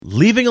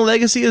Leaving a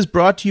Legacy is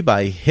brought to you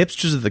by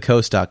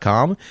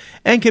hipstersofthecoast.com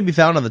and can be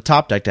found on the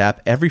Top Deck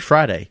app every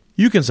Friday.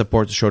 You can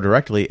support the show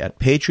directly at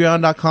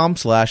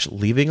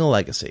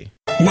patreon.com/leavingalegacy.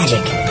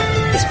 Magic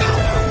is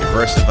power.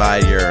 Diversify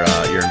your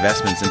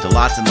investments into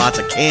lots and lots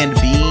of canned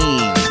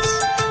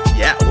beans.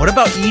 Yeah, what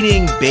about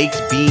eating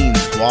baked beans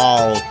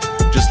while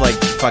just like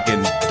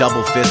fucking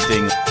double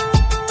fisting?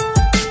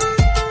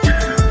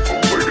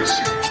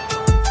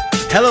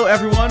 Hello,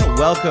 everyone.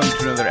 Welcome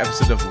to another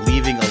episode of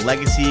Leaving a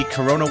Legacy,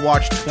 Corona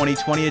Watch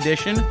 2020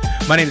 edition.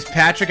 My name is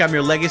Patrick. I'm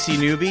your legacy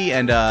newbie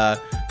and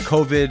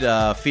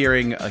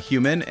COVID-fearing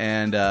human.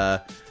 And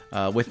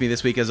with me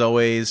this week, as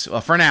always,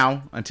 for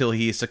now, until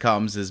he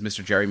succumbs, is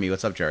Mr. Jerry Me.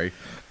 What's up, Jerry?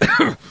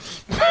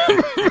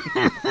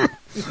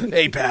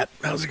 Hey, Pat.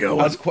 How's it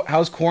going?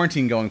 How's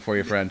quarantine going for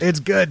you, friend?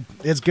 It's good.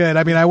 It's good.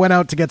 I mean, I went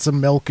out to get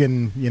some milk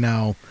and,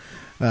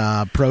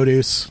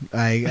 produce.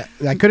 I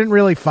couldn't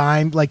really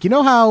find, like, you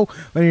know how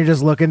when you're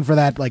just looking for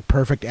that, like,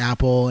 perfect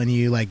apple and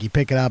you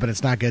pick it up and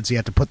it's not good, so you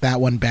have to put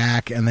that one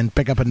back and then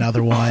pick up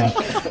another one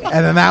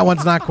and then that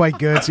one's not quite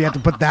good, so you have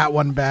to put that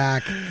one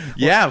back.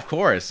 Yeah, of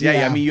course.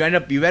 Yeah. I mean, you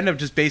end up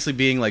just basically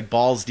being like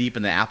balls deep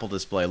in the Apple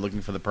display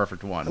looking for the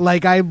perfect one.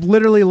 Like, I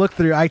literally looked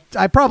through, I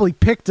probably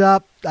picked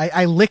up,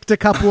 I licked a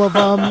couple of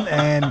them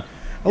and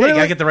you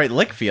gotta get the right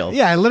lick feel.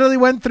 Yeah, I literally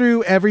went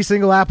through every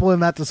single apple in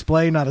that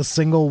display. Not a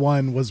single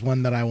one was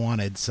one that I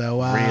wanted.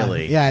 So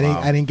really, yeah,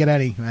 I didn't get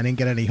any.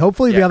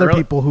 Hopefully, the other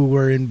people who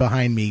were in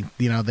behind me,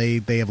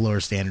 they have lower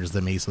standards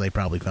than me, so they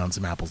probably found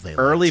some apples they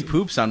early liked.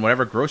 Poops on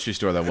whatever grocery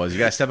store that was. You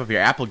gotta step up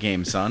your Apple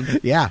game, son.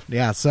 Yeah.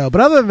 So,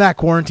 but other than that,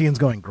 quarantine's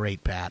going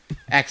great, Pat.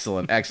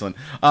 Excellent.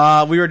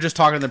 We were just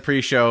talking in the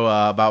pre-show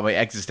about my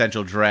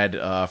existential dread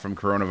from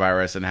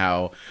coronavirus and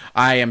how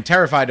I am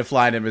terrified to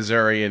fly to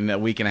Missouri in a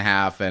week and a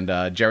half,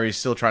 and Jerry's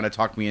still trying to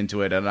talk me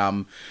into it, and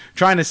I'm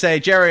trying to say,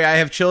 Jerry, I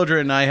have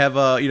children. I have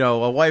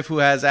a wife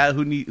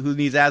who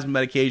needs asthma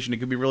medication. It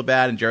could be real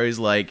bad. And Jerry's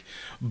like,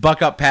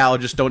 buck up, pal.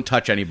 Just don't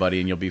touch anybody,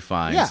 and you'll be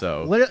fine. Yeah,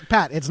 so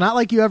Pat, it's not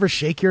like you ever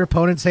shake your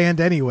opponent's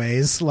hand,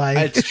 anyways.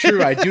 Like, it's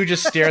true. I do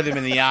just stare them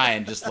in the eye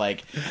and just I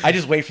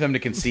just wait for them to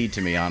concede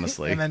to me,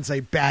 honestly, and then say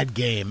bad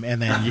game, and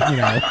then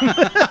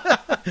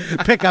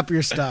pick up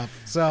your stuff.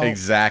 So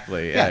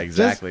exactly,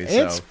 exactly.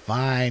 It's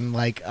fine.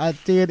 Like,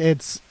 dude,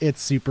 it's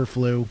super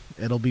flu.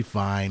 It'll be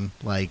fine.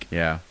 Like,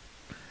 yeah,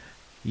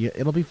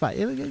 it'll be fine.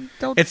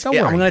 Don't worry.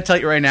 I'm going to tell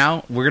you right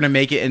now, we're going to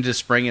make it into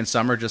spring and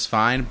summer just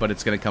fine, but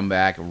it's going to come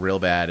back real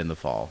bad in the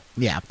fall.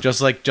 Yeah, just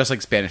like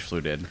Spanish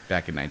flu did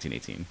back in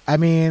 1918. I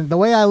mean, the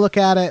way I look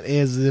at it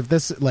is,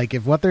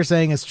 if what they're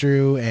saying is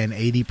true and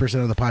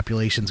 80% of the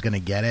population's going to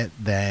get it,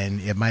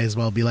 then it might as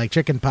well be like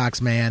chicken pox,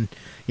 man.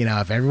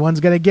 If everyone's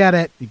going to get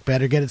it, you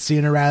better get it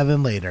sooner rather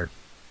than later.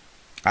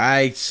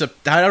 I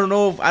don't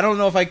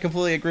know if I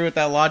completely agree with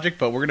that logic,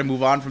 but we're gonna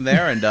move on from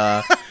there, and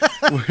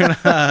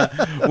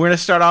we're gonna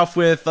start off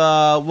with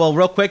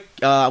real quick.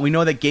 We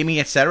know that Gaming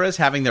Etc. is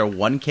having their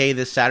 1K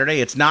this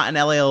Saturday. It's not an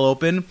LAL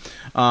Open,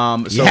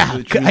 I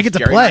get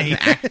to play.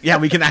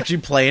 We can actually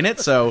play in it.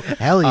 So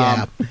hell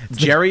yeah,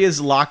 Jerry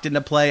is locked into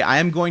play. I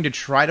am going to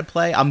try to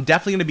play. I'm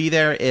definitely gonna be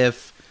there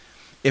if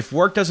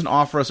work doesn't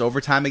offer us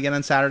overtime again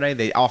on Saturday.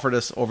 They offered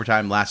us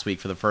overtime last week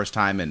for the first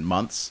time in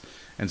months,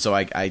 and so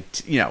I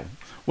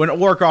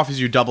when work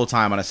offers you double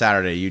time on a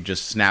Saturday, you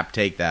just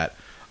take that.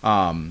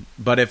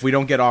 But if we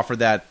don't get offered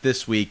that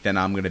this week, then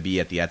I'm going to be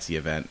at the Etsy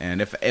event.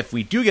 And if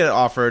we do get it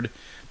offered,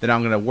 then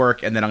I'm going to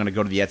work, and then I'm going to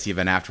go to the Etsy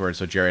event afterwards,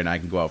 so Jerry and I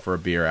can go out for a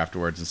beer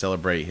afterwards and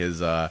celebrate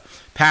his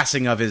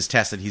passing of his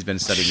test that he's been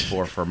studying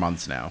for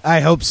months now. I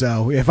hope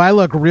so. If I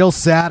look real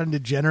sad and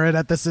degenerate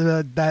at this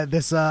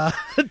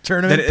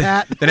tournament,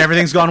 Pat, then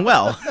everything's gone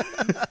well.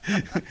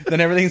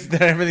 then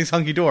everything's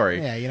hunky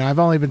dory. Yeah, I've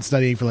only been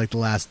studying for the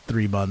last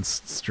 3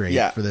 months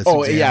straight for this.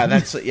 Oh, exam.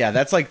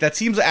 that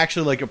seems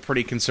actually a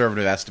pretty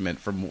conservative estimate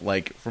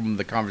from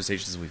the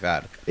conversations we've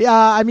had. Yeah,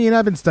 I mean,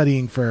 I've been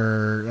studying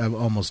for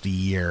almost a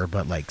year,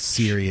 but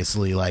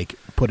seriously,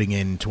 putting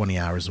in 20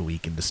 hours a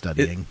week into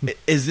studying.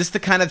 Is this the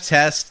kind of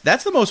test?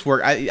 That's the most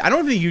work. I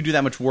don't think you do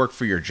that much work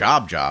for your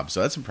job,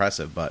 so that's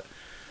impressive. But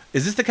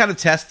is this the kind of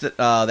test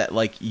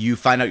that you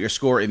find out your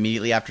score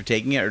immediately after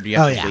taking it, or do you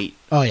have to wait?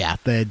 Oh yeah,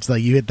 it's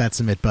you hit that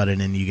submit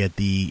button and you get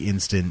the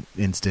instant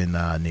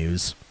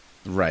news.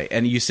 Right,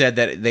 and you said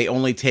that they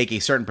only take a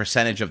certain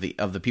percentage of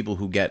the people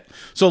who get.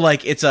 So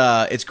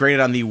it's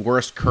graded on the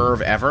worst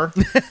curve ever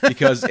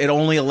because it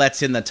only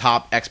lets in the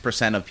top X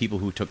percent of people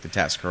who took the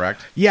test.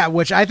 Correct? Yeah,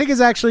 which I think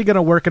is actually going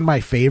to work in my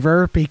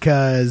favor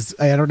because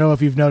I don't know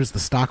if you've noticed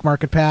the stock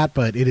market, Pat,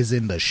 but it is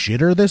in the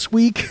shitter this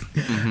week.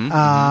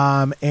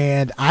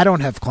 And I don't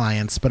have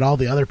clients, but all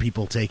the other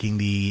people taking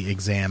the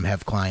exam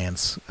have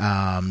clients.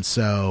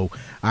 So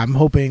I'm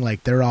hoping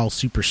they're all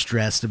super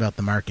stressed about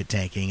the market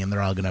tanking and they're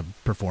all going to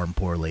perform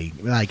perform poorly.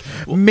 Like,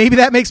 maybe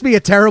that makes me a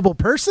terrible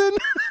person.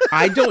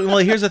 I don't. Well,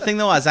 here's the thing,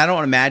 though, is I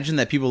don't imagine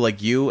that people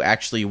like you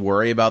actually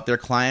worry about their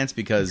clients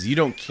because you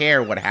don't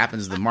care what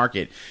happens to the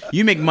market.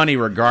 You make money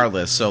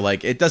regardless, so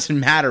like it doesn't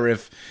matter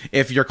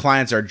if your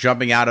clients are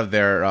jumping out of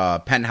their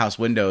penthouse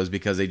windows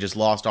because they just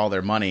lost all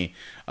their money.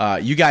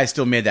 You guys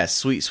still made that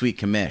sweet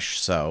commish,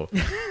 so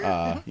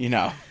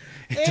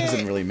it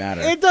doesn't really matter.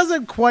 It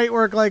doesn't quite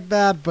work like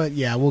that, but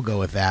yeah, we'll go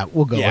with that.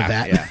 We'll go with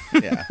that.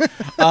 Yeah.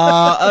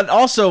 And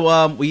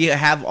also, we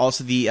have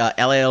also the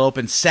LAL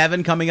Open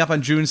 7 coming up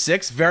on June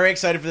 6th. Very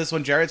excited for this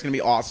one, Jerry. It's going to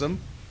be awesome.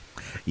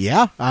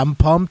 Yeah, I'm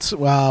pumped.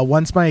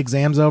 Once my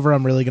exam's over,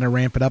 I'm really going to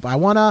ramp it up. I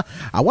wanna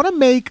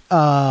make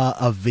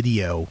a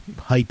video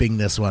hyping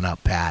this one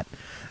up, Pat.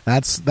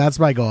 That's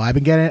my goal.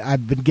 I've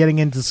been getting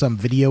into some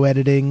video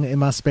editing in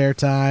my spare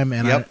time,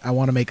 and I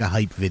want to make a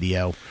hype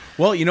video.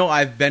 Well,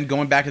 I've been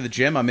going back to the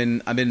gym. I'm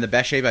in the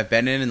best shape I've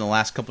been in the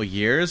last couple of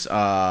years.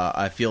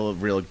 I feel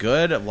real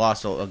good. I've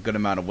lost a good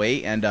amount of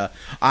weight, and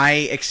I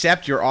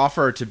accept your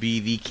offer to be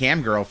the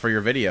cam girl for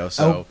your video.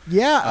 So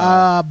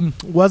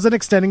wasn't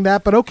extending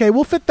that, but okay,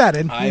 we'll fit that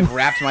in. I've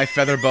wrapped my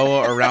feather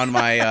boa around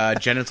my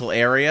genital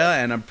area,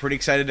 and I'm pretty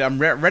excited. I'm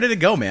ready to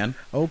go, man.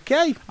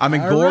 Okay, I'm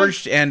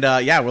engorged, and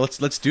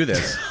let's do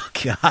this.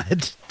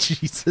 God,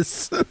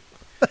 Jesus.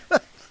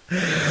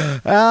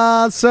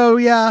 So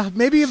yeah,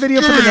 maybe a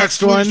video for the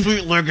next one.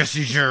 Sweet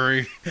legacy,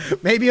 Jerry.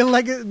 Maybe a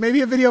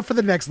video for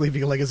the next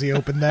Leaving Legacy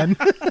Open then.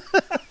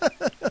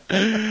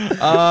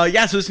 So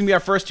this is gonna be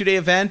our first 2-day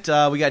event.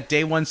 We got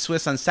day 1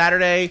 Swiss on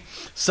Saturday,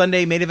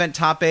 Sunday main event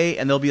top 8,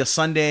 and there'll be a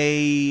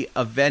Sunday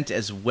event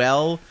as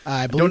well.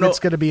 I believe it's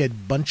gonna be a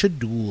bunch of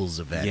duels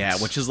events. Yeah,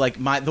 which is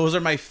like those are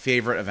my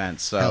favorite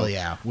events. So hell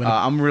yeah,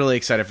 I'm really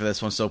excited for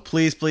this one. So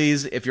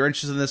please, if you're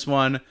interested in this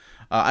one.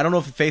 I don't know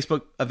if the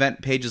Facebook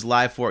event page is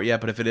live for it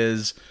yet, but if it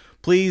is,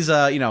 please,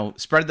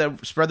 spread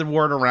the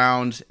word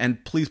around,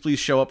 and please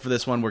show up for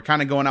this one. We're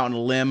kind of going out on a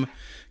limb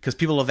because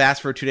people have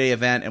asked for a 2-day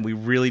event, and we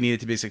really need it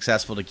to be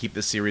successful to keep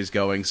this series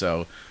going.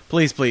 So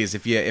please,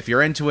 if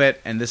you're into it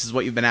and this is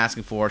what you've been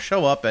asking for,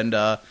 show up and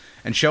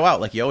show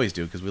out like you always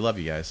do because we love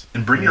you guys.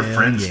 And bring your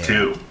friends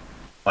too.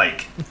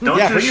 Like, don't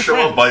just show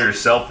up by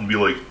yourself and be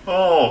like,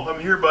 oh, I'm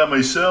here by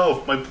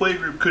myself. My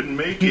playgroup couldn't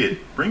make it.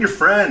 Bring your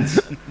friends.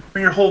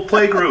 Bring your whole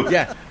playgroup.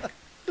 Yeah.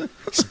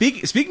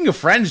 Speaking of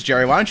friends,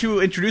 Jerry, why don't you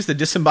introduce the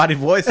disembodied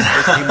voice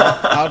that just came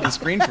out on the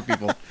screen for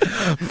people?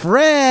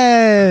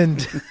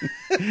 Friend!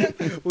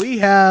 We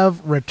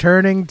have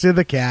returning to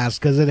the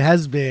cast because it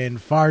has been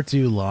far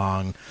too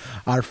long.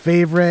 Our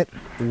favorite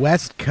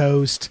West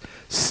Coast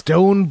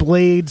stone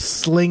blade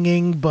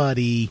slinging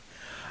buddy,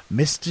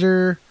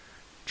 Mr.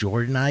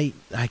 Jordan, I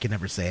can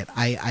never say it.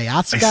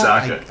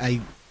 Isaka.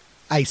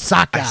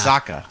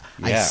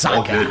 Yeah.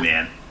 All good,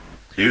 man.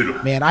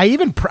 Dude. Man, I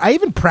even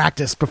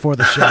practiced before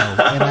the show.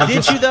 And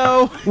Did you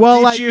though?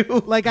 Well,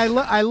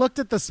 I looked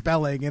at the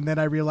spelling, and then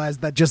I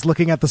realized that just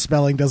looking at the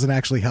spelling doesn't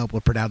actually help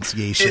with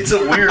pronunciation. It's a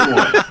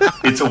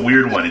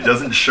weird one. It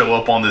doesn't show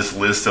up on this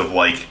list of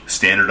like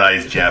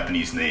standardized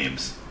Japanese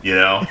names.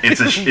 I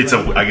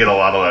get a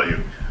lot of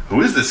that. Who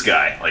is this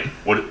guy? Like,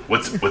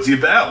 what's he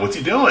about? What's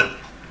he doing?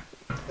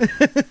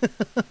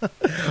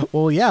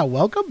 Well, yeah,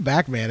 welcome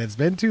back, man. It's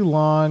been too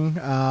long.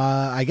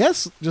 I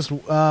guess just when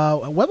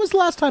was the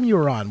last time you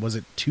were on? Was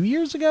it 2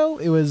 years ago?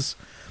 It was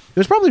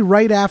probably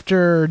right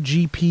after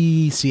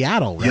GP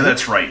Seattle, right? Yeah,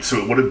 that's right. So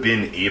it would have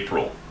been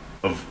April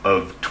of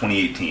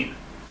 2018.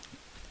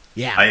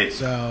 Yeah.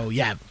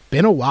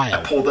 Been a while.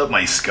 I pulled up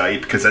my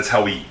Skype because that's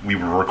how we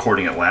were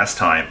recording it last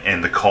time,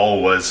 and the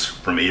call was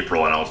from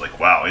April, and I was like,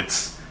 wow,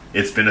 it's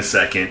been a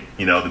second.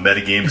 The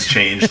metagame's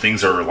changed.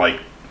 Things are like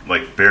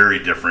very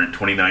different.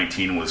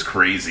 2019 was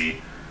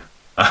crazy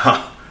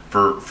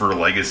for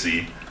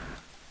Legacy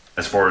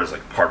as far as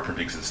like part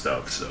printings and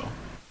stuff. So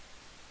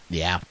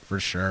yeah, for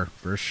sure.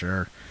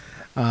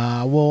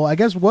 Well, I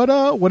guess what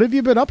have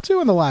you been up to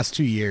in the last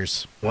 2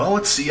 years? Well,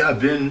 let's see. I've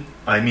been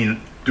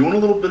doing a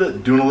little bit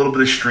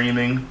of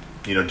streaming.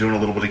 Doing a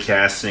little bit of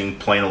casting,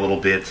 playing a little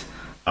bit.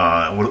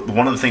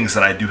 One of the things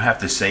that I do have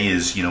to say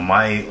is,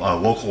 my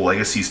local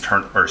Legacies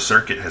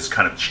circuit has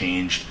kind of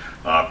changed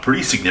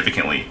pretty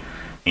significantly.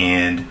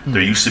 And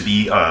there used to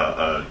be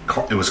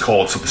it was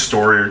called, so the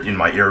store in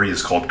my area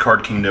is called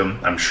Card Kingdom.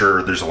 I'm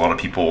sure there's a lot of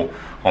people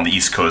on the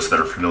East Coast that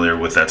are familiar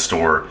with that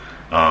store.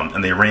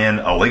 And they ran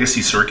a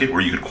Legacy circuit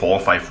where you could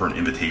qualify for an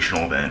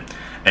invitational event.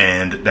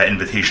 And that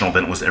invitational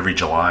event was every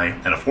July.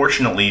 And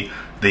unfortunately,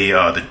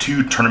 the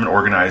two tournament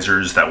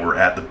organizers that were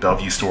at the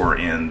Bellevue store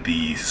and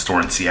the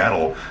store in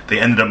Seattle, they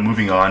ended up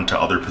moving on to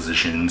other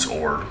positions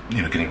or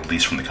getting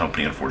released from the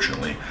company,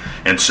 unfortunately.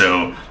 And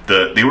so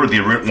they were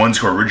the ones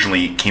who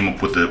originally came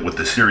up with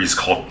the series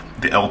called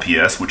the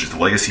LPS, which is the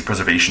Legacy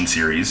Preservation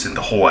Series. And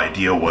the whole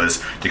idea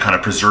was to kind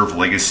of preserve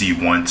Legacy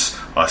once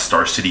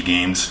Star City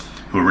Games,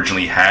 who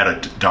originally had a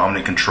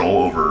dominant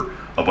control over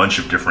a bunch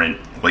of different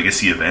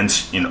Legacy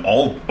events in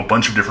a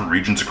bunch of different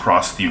regions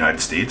across the United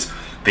States,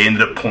 they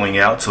ended up pulling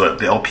out so that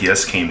the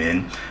LPS came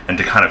in and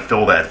to kind of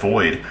fill that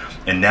void.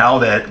 And now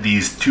that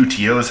these two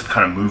TOs have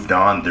kind of moved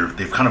on,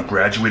 they've kind of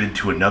graduated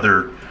to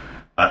another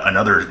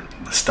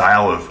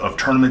style of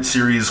tournament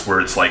series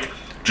where it's like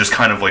just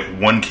kind of like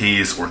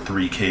 1Ks or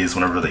 3Ks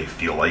whenever they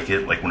feel like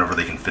it, like whenever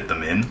they can fit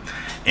them in.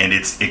 And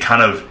it's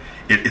kind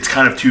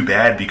of too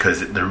bad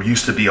because there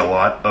used to be a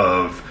lot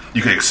of,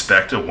 you could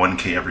expect a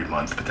 1K every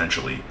month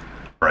potentially,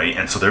 right?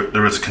 And so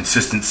there was a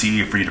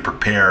consistency for you to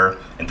prepare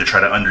and to try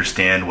to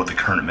understand what the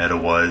current meta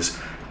was.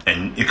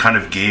 And it kind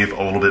of gave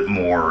a little bit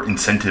more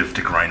incentive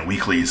to grind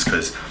weeklies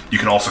because you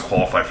can also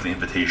qualify for the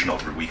Invitational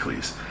through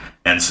weeklies.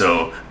 And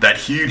so that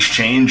huge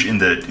change in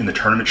the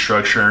tournament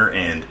structure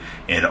and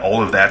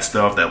all of that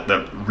stuff,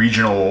 that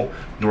regional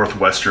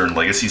Northwestern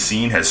legacy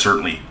scene has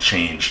certainly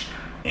changed,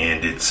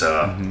 and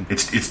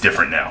it's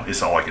different now.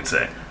 Is all I can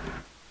say.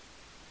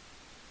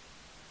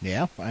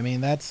 Yeah, I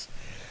mean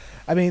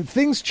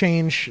things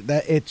change.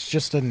 That it's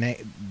just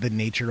the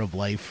nature of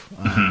life,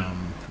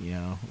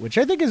 which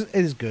I think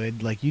is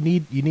good. Like you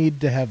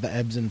need to have the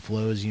ebbs and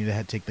flows. You need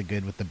to take the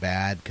good with the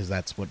bad because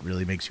that's what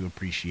really makes you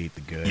appreciate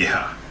the good.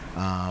 Yeah.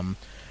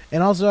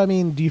 And also, I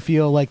mean, do you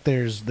feel like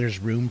there's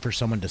room for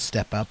someone to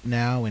step up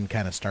now and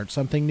kind of start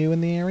something new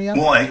in the area?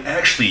 Well,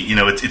 actually,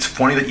 it's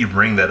funny that you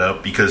bring that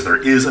up because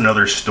there is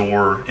another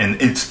store,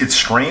 and it's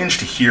strange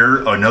to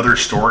hear another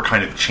store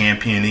kind of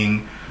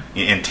championing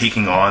and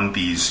taking on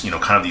these,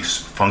 kind of these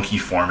funky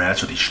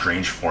formats or these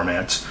strange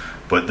formats.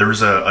 But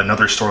there's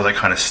another store that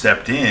kind of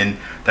stepped in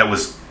that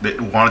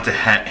wanted to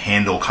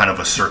handle kind of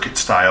a circuit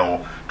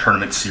style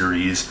tournament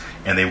series,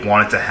 and they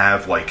wanted to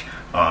have like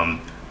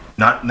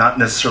not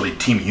necessarily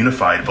team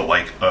unified, but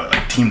like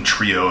a team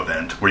trio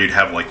event where you'd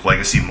have like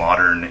Legacy,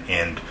 Modern,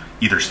 and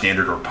either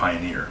Standard or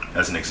Pioneer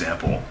as an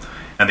example,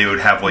 and they would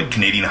have like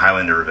Canadian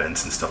Highlander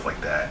events and stuff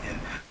like that. And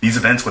these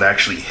events would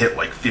actually hit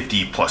like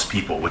 50 plus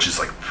people, which is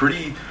like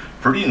pretty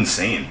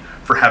insane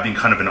for having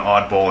kind of an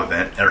oddball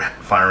event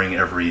firing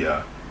every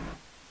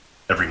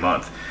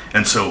month.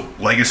 And so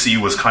Legacy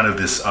was kind of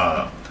this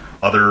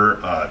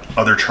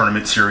other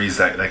tournament series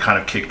that kind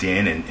of kicked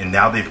in, and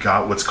now they've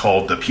got what's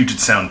called the Puget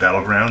Sound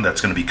Battleground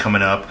that's going to be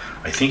coming up,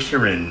 I think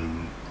here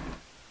in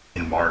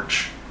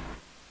March.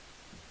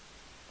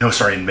 No,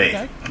 sorry, in May.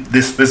 Okay.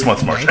 This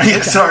month's March. Okay.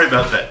 Sorry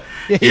about that.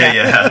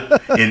 Yeah.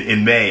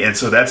 In May, and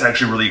so that's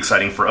actually really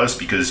exciting for us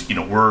because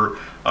we're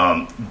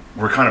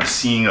kind of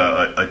seeing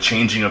a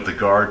changing of the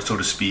guard, so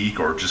to speak,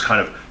 or just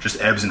kind of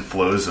ebbs and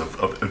flows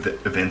of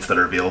events that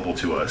are available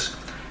to us.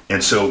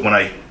 And so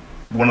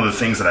one of the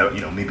things that I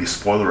maybe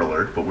spoiler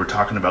alert, but we're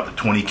talking about the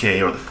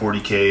 20K or the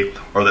 40K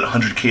or that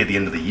 100K at the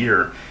end of the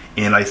year,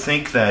 and I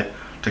think that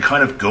to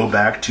kind of go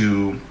back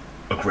to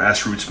a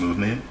grassroots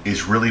movement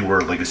is really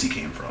where Legacy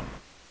came from.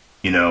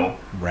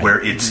 Right. Where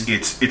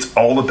it's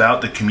all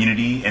about the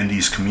community and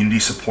these community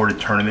supported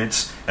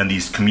tournaments and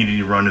these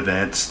community run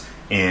events,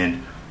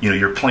 and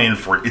you're playing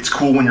for, it's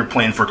cool when you're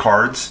playing for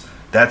cards,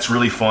 that's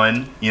really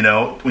fun.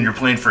 When you're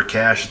playing for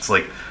cash, it's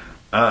like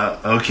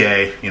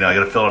okay, I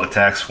gotta fill out a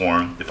tax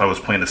form if I was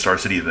playing the Star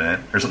City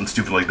event or something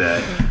stupid like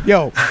that.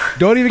 Yo,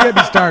 don't even get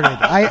me started.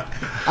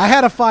 I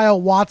had to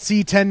file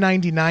WotC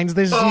 1099s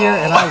this year,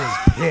 and I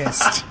was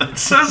pissed.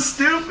 It's so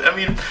stupid. I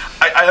mean,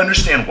 I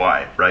understand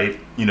why, right?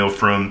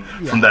 From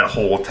that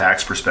whole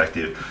tax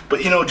perspective.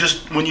 But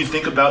just when you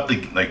think about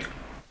the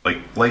like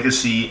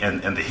Legacy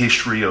and the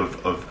history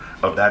of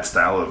that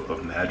style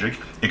of Magic,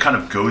 it kind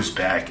of goes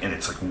back, and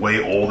it's like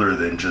way older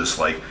than just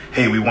like,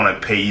 hey, we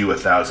want to pay you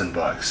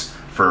 $1,000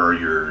 for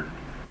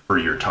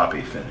your top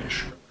 8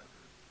 finish.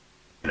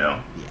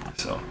 Yeah.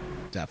 So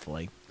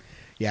definitely.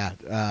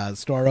 Yeah,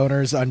 store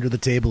owners under the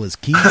table is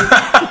key.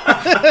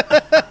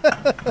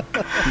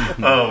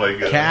 Oh my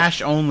god.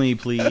 Cash only,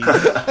 please.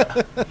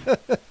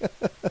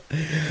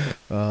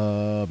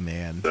 Oh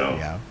man. So.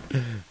 Yeah.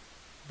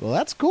 Well,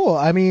 that's cool.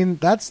 I mean,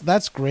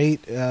 that's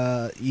great.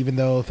 Even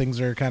though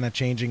things are kind of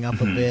changing up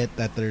a bit,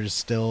 that there's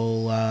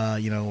still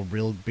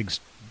real big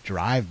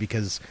drive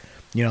because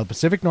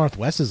Pacific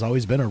Northwest has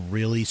always been a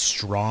really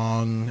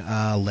strong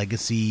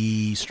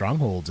legacy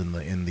stronghold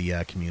in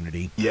the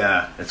community.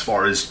 Yeah, as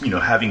far as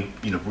having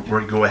we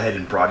go ahead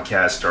and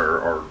broadcast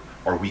our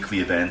weekly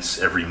events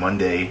every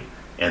Monday.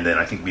 And then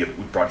I think we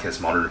broadcast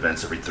Modern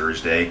events every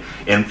Thursday.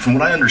 And from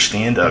what I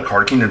understand,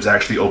 Card Kingdom's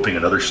actually opening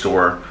another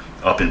store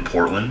up in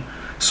Portland.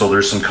 So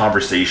there's some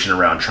conversation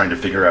around trying to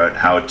figure out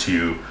how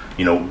to,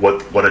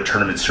 what a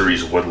tournament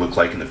series would look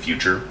like in the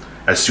future.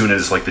 As soon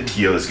as like the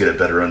TOs get a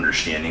better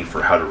understanding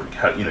for how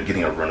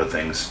getting a run of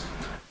things,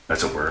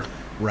 as it were.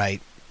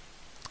 Right.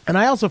 And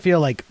I also feel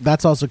like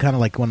that's also kind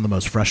of like one of the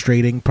most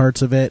frustrating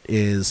parts of it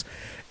is,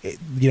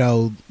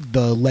 the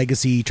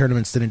legacy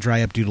tournaments didn't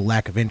dry up due to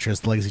lack of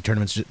interest. The legacy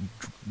tournaments,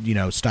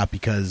 stopped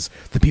because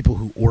the people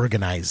who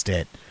organized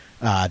it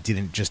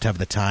didn't just have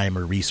the time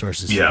or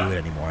resources to do it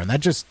anymore. And that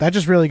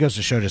just really goes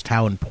to show just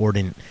how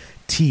important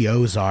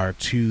TOs are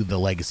to the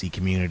legacy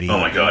community. Oh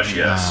my gosh,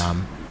 yes.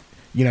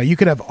 you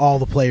could have all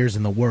the players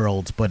in the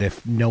world, but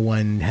if no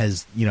one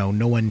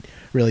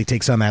really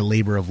takes on that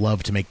labor of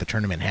love to make the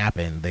tournament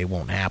happen, they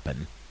won't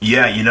happen.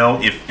 Yeah,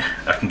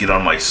 if I can get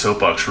on my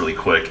soapbox really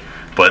quick,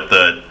 but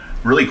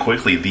really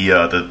quickly,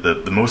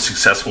 the most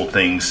successful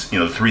things,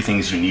 the three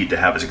things you need to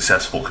have a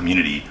successful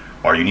community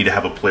are: you need to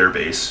have a player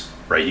base,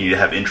 right? You need to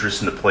have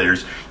interest in the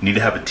players. You need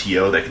to have a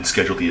TO that can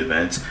schedule the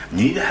events. And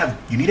you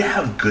need to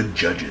have good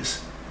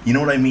judges. You know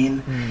what I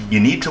mean? You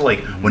need to,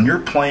 when you're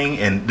playing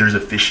and there's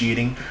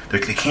officiating, they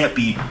can't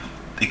be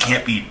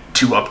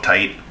too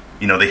uptight.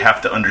 They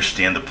have to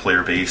understand the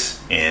player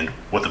base and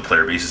what the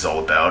player base is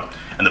all about.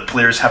 And the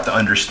players have to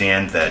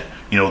understand that,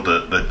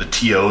 the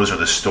TOs or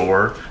the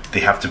store, they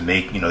have to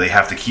they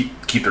have to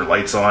keep their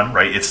lights on,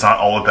 right? It's not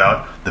all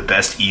about the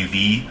best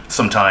EV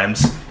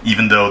sometimes,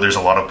 even though there's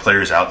a lot of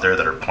players out there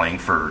that are playing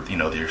for,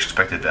 their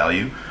expected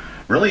value.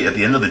 Really, at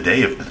the end of the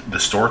day, if the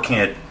store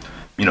can't,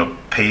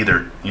 pay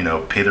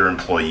their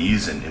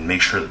employees and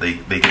make sure that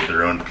they get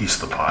their own piece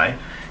of the pie,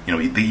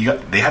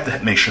 they have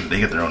to make sure that they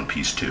get their own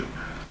piece too.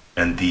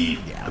 And the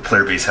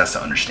player base has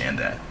to understand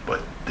that,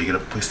 but they get a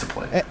place to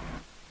play.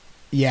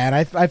 Yeah,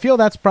 and I feel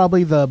that's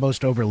probably the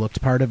most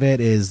overlooked part of it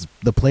is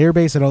the player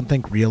base. I don't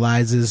think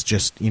realizes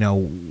just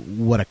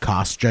what a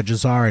cost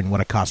judges are and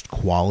what a cost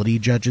quality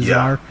judges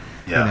are.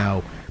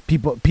 Yeah.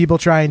 People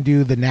try and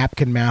do the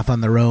napkin math on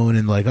their own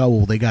and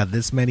they got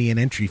this many in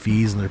entry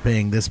fees and they're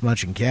paying this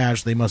much in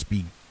cash. They must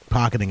be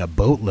pocketing a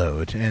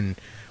boatload. And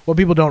what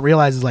people don't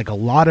realize is a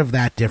lot of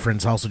that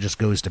difference also just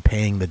goes to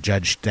paying the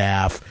judge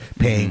staff,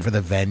 paying for the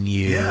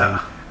venue,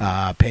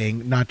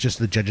 paying not just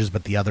the judges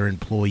but the other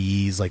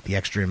employees, like the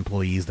extra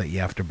employees that you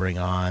have to bring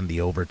on,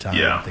 the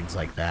overtime, things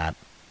like that.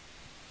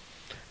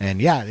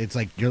 And it's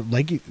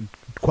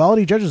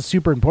quality judges is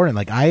super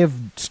important.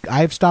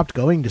 I've stopped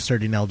going to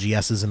certain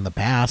LGSs in the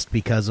past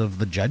because of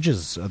the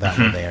judges that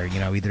were there.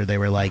 Either they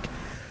were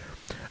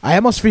I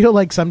almost feel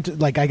I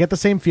get the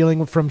same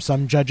feeling from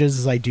some judges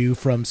as I do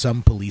from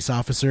some police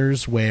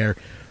officers, where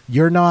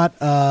you're not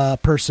a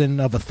person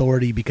of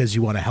authority because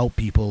you want to help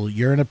people.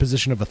 You're in a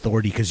position of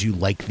authority because you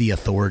like the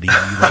authority.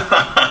 You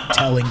like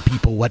telling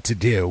people what to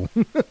do.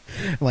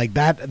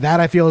 That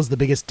I feel is the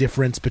biggest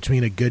difference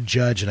between a good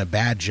judge and a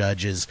bad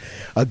judge. Is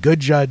a good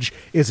judge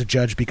is a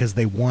judge because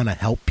they want to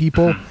help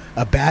people.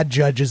 A bad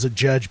judge is a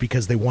judge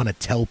because they want to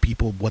tell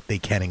people what they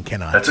can and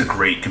cannot. That's a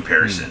great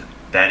comparison.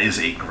 That is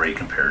a great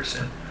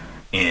comparison.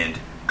 And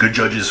good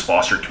judges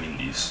foster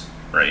communities,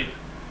 right?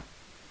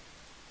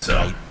 So,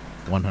 right.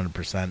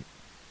 100%.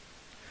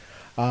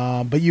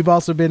 But you've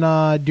also been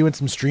doing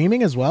some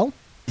streaming as well?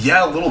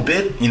 Yeah, a little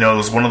bit. It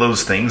was one of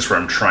those things where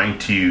I'm trying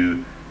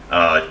to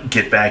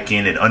get back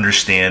in and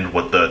understand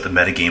what the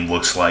metagame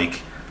looks like.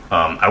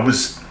 I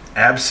was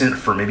absent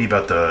for maybe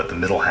about the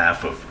middle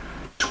half of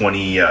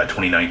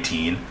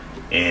 2019,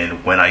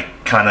 and when I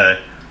kind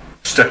of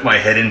stuck my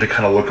head in to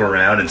kind of look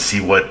around and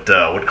see what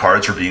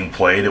cards were being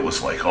played, it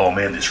was like, oh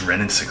man, this Ren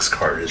and 6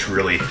 card is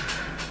really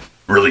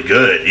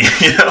good,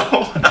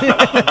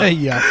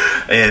 Yeah.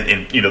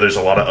 And there's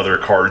a lot of other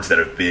cards that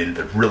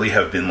really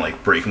have been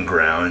breaking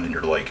ground, and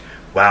you're like,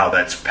 wow,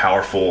 that's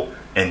powerful,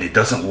 and it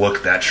doesn't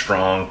look that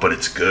strong, but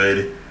it's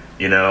good,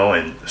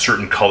 and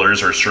certain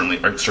colors are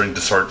you're starting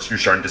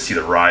to see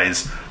the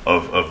rise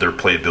of their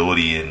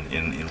playability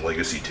in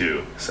Legacy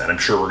 2. So, and I'm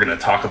sure we're going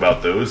to talk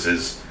about those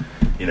as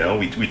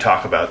we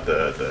talk about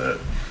the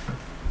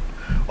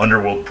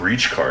Underworld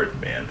Breach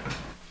card, man.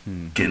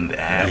 Getting the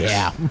abs.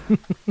 Yeah.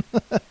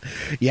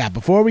 Yeah,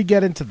 before we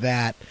get into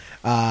that,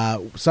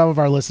 some of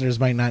our listeners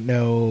might not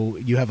know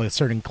you have a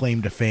certain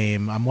claim to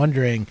fame. I'm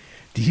wondering,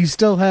 do you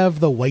still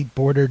have the white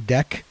bordered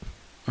deck?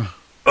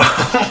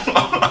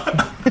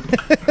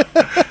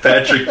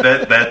 Patrick,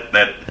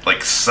 that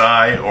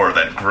sigh or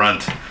that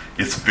grunt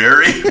is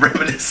very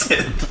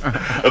reminiscent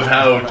of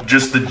how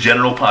just the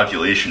general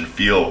population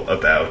feel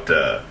about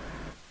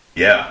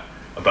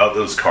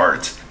those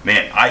cards.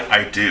 Man,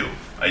 I do,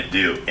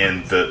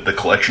 and the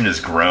collection has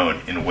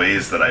grown in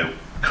ways that I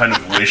kind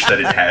of wish that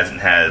it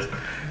hasn't.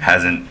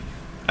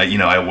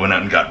 I went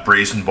out and got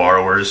Brazen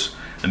Borrowers,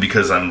 and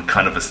because I'm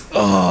kind of a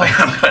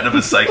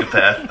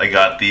psychopath, I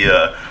got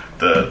the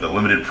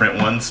limited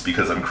print ones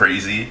because I'm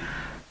crazy.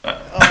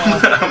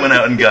 I went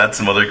out and got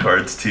some other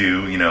cards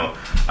too.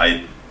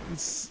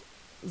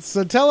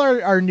 So tell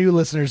our new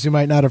listeners who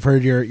might not have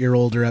heard your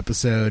older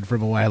episode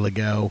from a while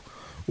ago,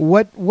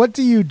 what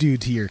do you do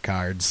to your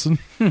cards?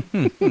 Well,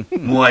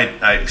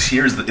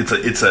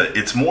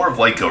 it's more of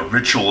a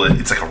ritual.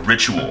 It's like a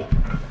ritual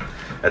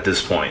at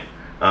this point.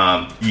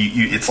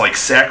 It's like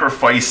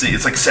sacrificing.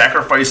 It's like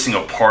sacrificing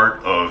a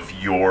part of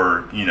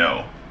your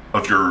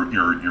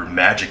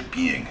magic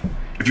being.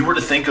 If you were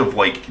to think of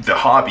the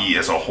hobby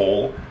as a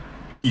whole,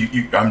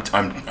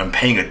 I'm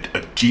paying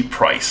a cheap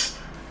price.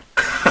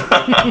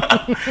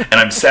 And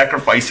I'm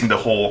sacrificing the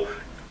whole,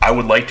 I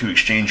would like to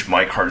exchange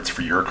my cards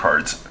for your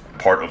cards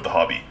part of the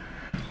hobby.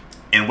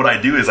 And what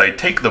I do is I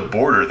take the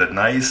border, the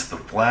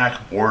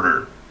black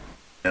border,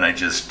 and I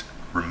just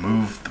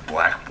remove the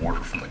black border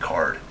from the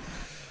card.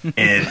 And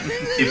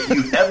if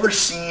you've ever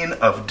seen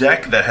a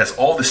deck that has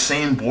all the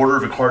same border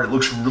of a card, it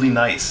looks really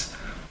nice.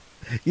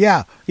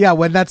 Yeah,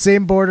 when that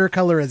same border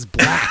color is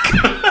black.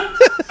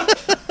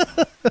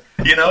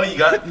 You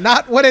got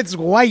Not when it's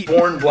white.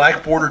 Born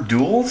Black Border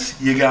duels.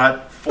 You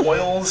got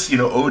foils,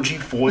 OG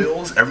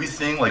foils,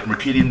 everything like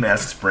Mercadian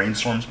Masks,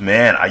 Brainstorms.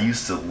 Man, I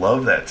used to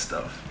love that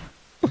stuff.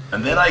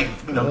 And then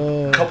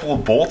a couple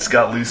of bolts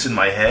got loose in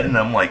my head, and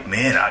I'm like,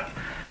 man,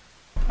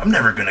 I'm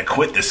never going to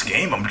quit this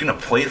game. I'm going to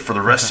play it for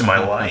the rest of my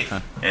life.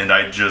 And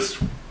I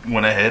just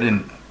went ahead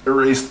and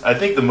erased. I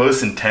think the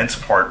most intense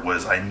part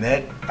was I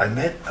met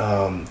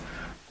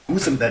who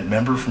was that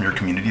member from your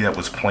community that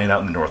was playing out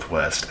in the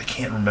Northwest? I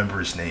can't remember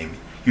his name.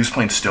 He was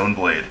playing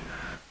Stoneblade.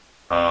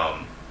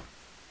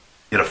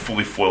 He had a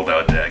fully foiled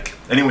out deck.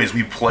 Anyways,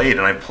 we played,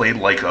 and I played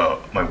like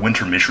my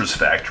Winter Mishra's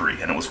Factory,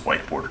 and it was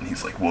whiteboard. And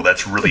he's like, "Well,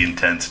 that's really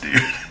intense,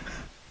 dude."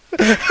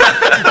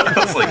 I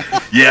was like,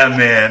 "Yeah,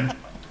 man."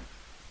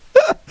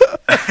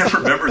 I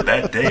remember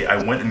that day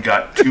I went and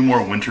got 2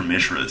 more Winter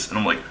Mishras, and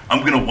I'm like,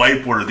 "I'm gonna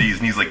whiteboard these,"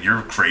 and he's like,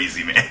 "You're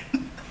crazy, man."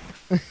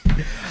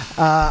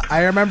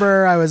 I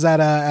remember I was at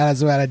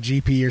a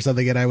GP or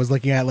something, and I was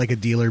looking at like a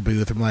dealer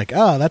booth. I'm like,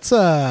 oh, that's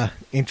a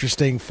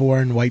interesting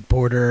foreign white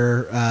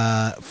border,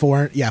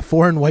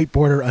 foreign white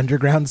border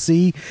underground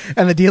sea.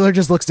 And the dealer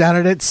just looks down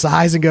at it,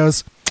 sighs, and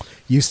goes,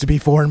 "Used to be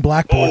foreign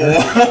black border."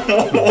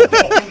 No.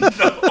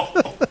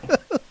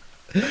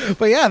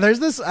 But yeah, there's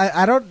this.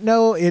 I don't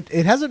know. It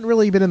hasn't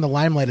really been in the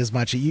limelight as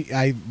much.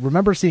 I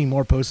remember seeing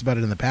more posts about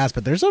it in the past,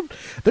 but there's a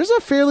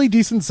fairly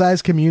decent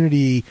sized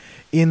community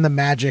in the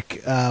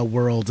Magic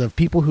world of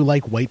people who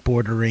like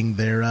whitebordering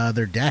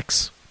their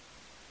decks.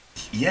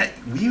 Yeah,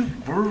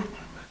 we're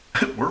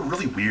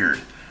really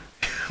weird.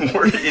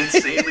 We're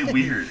insanely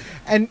weird.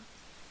 And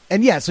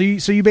yeah, so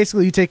you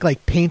basically take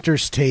like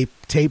painter's tape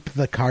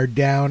the card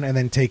down, and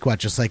then take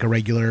just like a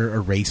regular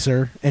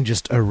eraser and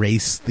just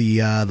erase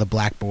the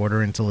black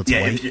border until it's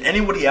white. If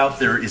anybody out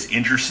there is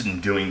interested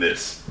in doing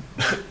this,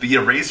 the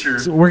eraser.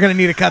 So we're gonna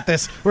need to cut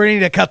this. We're gonna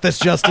need to cut this,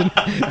 Justin.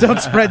 Don't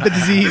spread the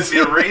disease.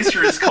 The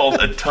eraser is called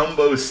a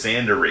Tumbo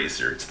Sand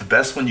Eraser. It's the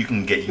best one you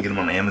can get. You can get them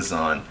on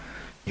Amazon.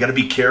 You got to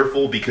be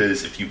careful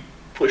because if you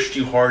push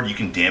too hard, you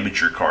can damage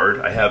your card.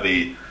 I have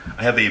a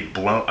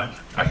blown,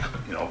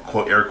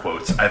 quote air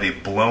quotes. I have a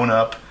blown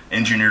up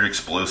engineered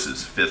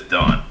explosives 5th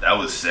Dawn. That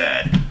was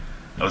sad.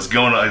 I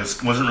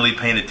wasn't really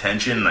paying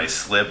attention, and I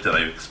slipped,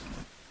 and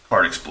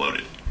card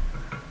exploded.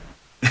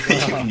 You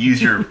can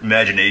use your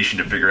imagination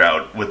to figure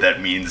out what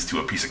that means to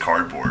a piece of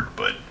cardboard,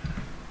 but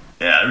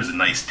yeah, there was a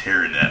nice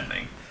tear in that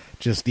thing.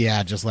 Just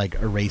like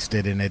erased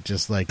it, and it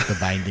just like the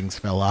bindings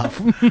fell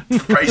off. It's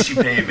the price you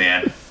pay,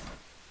 man.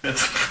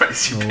 That's the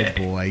price you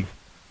pay.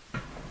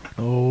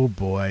 Oh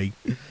boy.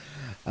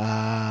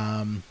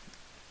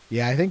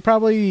 Yeah, I think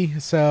probably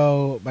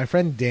so. My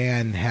friend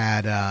Dan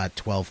had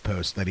 12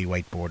 posts that he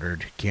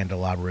whiteboarded,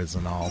 candelabras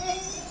and all.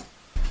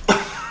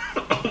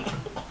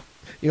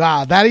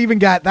 Wow, that even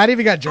got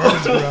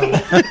Jordan's, bro.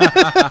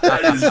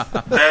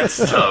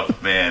 That's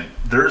tough, man.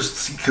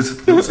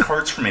 Because those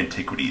cards from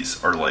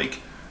Antiquities are like,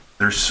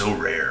 they're so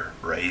rare,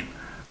 right?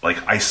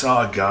 Like, I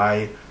saw a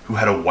guy who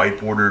had a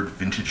whiteboarded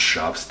Vintage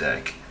Shops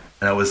deck,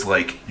 and I was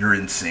like, you're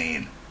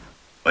insane.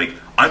 Like,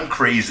 I'm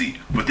crazy,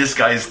 but this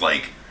guy's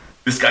like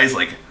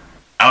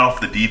out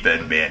off the deep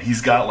end, man.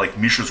 He's got like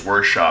Mishra's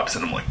Workshops,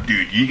 and I'm like,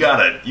 dude, you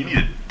need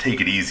to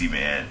take it easy,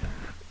 man.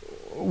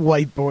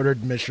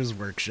 Whiteboarded Mishra's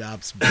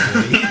Workshops, boy.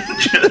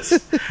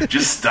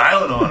 just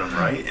style it on him,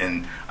 right?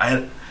 And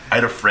I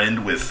had a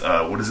friend with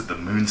the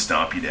Moon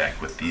Stompy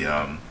deck with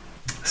the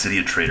City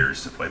of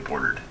Traders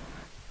whiteboarded.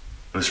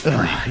 It was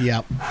pretty.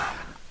 Yeah.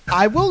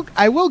 I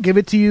will give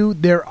it to you.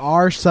 There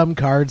are some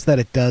cards that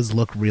it does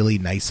look really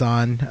nice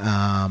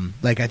on.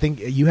 Like I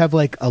think you have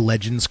like a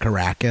Legends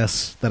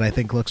Caracas that I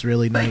think looks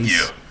really nice.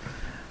 Thank you.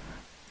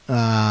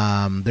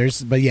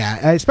 But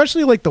yeah,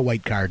 especially like the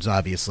white cards.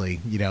 Obviously,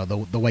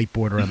 the white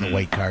border on the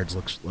white cards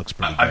looks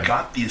pretty good. I've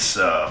got these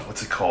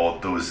what's it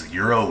called? Those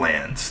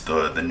Eurolands,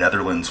 the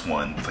Netherlands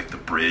one with like the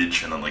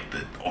bridge and then like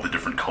all the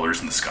different colors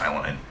in the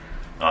skyline.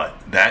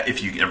 That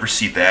if you ever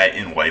see that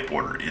in white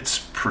border,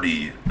 it's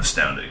pretty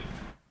astounding.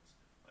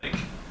 Like,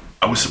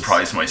 I was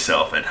surprised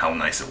myself at how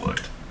nice it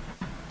looked.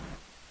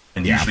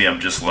 And usually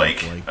I'm just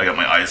like, definitely. I got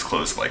my eyes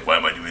closed, like, why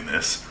am I doing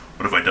this?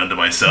 What have I done to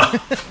myself?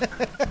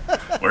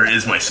 Where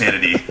is my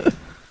sanity?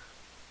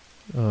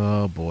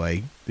 Oh,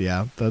 boy.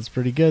 Yeah, that's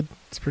pretty good.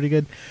 It's pretty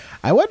good.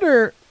 I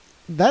wonder,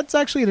 that's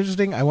actually an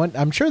interesting,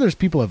 I'm sure there's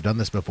people who have done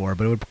this before,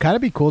 but it would kind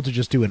of be cool to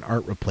just do an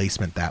art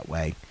replacement that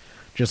way.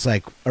 Just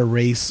like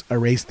erase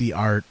the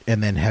art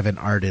and then have an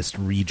artist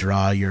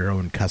redraw your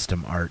own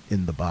custom art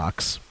in the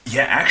box.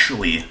 Yeah,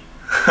 actually,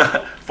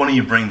 funny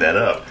you bring that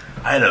up.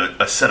 I had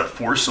a set of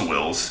Force of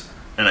Wills,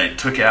 and I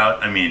took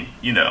out, the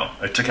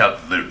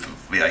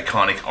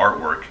iconic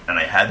artwork, and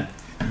I had...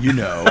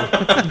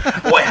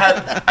 well,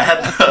 I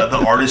had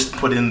the artist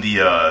put in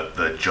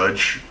the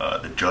judge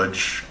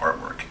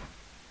artwork.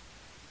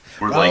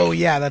 Oh,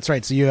 yeah, that's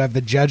right. So you have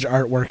the judge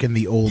artwork in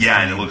the old Yeah,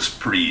 frame. and it looks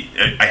pretty...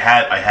 I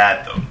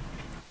had them.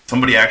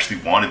 Somebody actually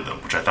wanted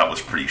them, which I thought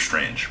was pretty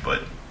strange,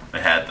 but I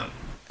had them.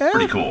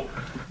 Pretty cool.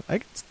 I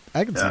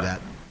can see that.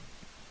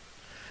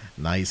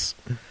 Nice.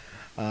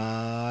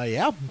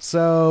 Yeah.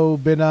 So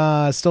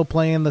been still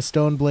playing the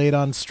Stoneblade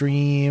on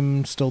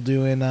stream, still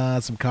doing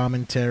some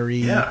commentary.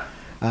 Yeah.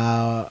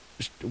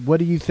 What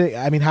do you think?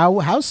 I mean,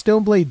 how's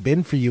Stoneblade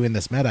been for you in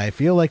this meta? I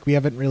feel like we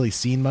haven't really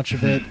seen much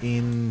of it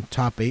in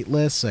top 8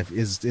 lists.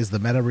 Is the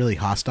meta really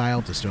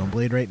hostile to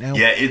Stoneblade right now?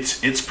 Yeah,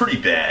 it's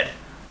pretty bad.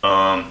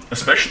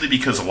 Especially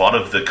because a lot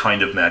of the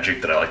kind of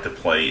Magic that I like to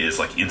play is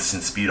like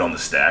instant speed on the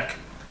stack.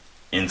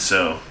 And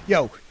so...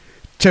 Yo,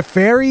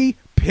 Teferi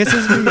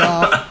pisses me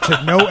off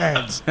to no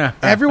ends.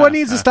 Everyone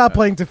needs to stop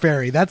playing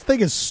Teferi. That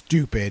thing is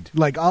stupid.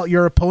 Like,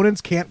 your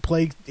opponents can't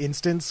play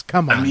instants.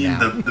 Come on, I mean,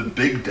 now. the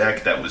big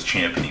deck that was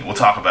championing, we'll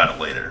talk about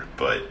it later,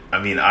 but, I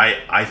mean,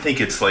 I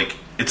think it's like,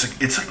 it's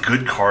a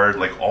good card.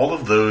 Like, all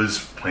of those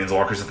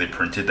Planeswalkers that they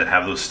printed that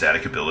have those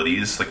static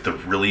abilities, like, the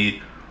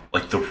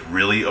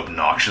really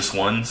obnoxious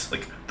ones,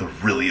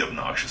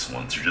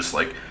 are just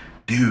like,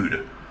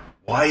 dude,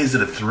 why is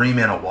it a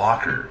 3-mana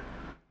walker?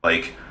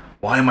 Like,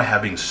 why am I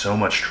having so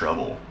much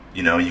trouble?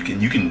 You know, you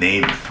can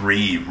name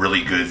 3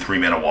 really good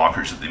 3-mana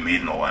walkers that they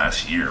made in the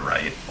last year,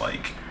 right?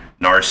 Like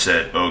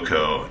Narset,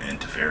 Oko, and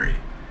Teferi.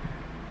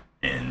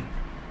 And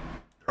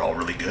they're all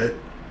really good.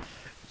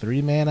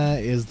 3 mana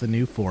is the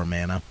new 4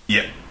 mana.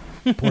 Yeah.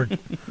 Poor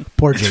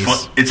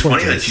Jace. It's Poor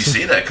funny Jace. that you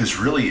say that, because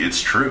really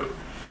it's true.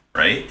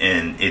 Right?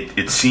 And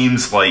it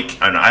seems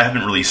like, I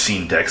haven't really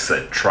seen decks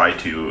that try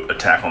to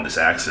attack on this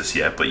axis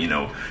yet, but, you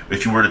know,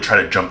 if you were to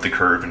try to jump the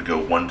curve and go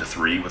 1 to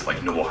 3 with,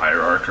 like, Noble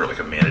Hierarch or, like,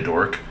 a Mana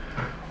Dork,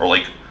 or,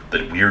 like,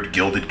 that weird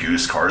Gilded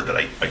Goose card that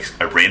I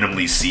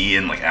randomly see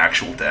in, like,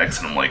 actual decks,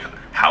 and I'm like,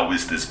 how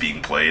is this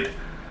being played?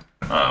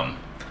 But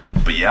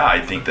yeah, I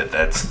think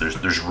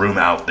there's room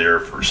out there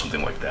for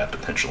something like that,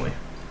 potentially.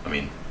 I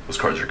mean, those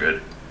cards are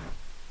good.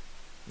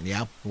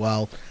 Yeah,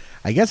 well,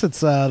 I guess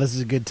this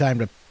is a good time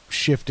to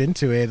shift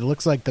into it. It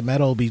looks like the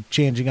meta will be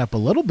changing up a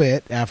little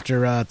bit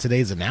after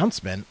today's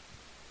announcement.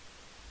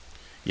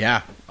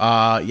 Yeah.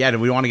 Do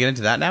we want to get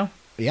into that now?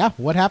 Yeah.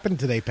 What happened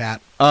today,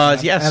 Pat?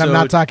 Yeah. And I'm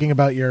not talking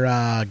about your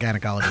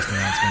gynecologist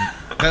announcement.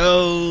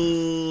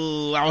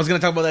 Oh, I was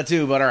going to talk about that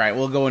too, but all right,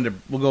 we'll go into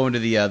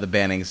the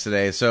bannings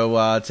today.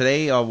 So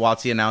today,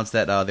 WotC announced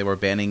that they were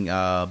banning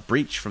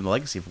Breach from the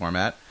Legacy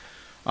format.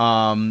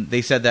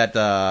 They said that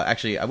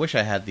actually, I wish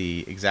I had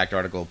the exact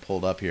article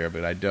pulled up here,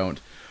 but I don't.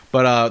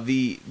 But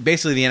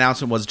basically the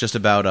announcement was just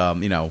about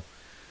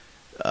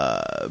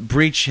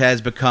Breach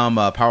has become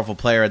a powerful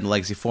player in the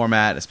Legacy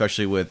format,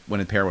 especially when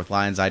it paired with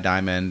Lion's Eye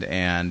Diamond,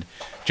 and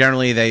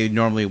generally they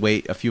normally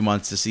wait a few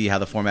months to see how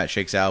the format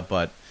shakes out,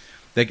 but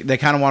they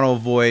kind of want to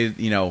avoid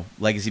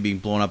Legacy being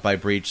blown up by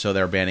Breach, so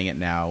they're banning it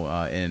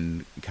now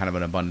in kind of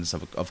an abundance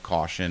of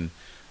caution,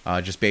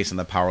 just based on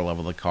the power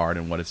level of the card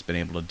and what it's been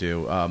able to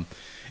do.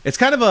 It's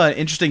kind of an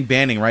interesting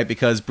banning, right?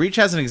 Because Breach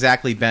hasn't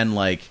exactly been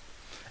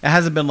it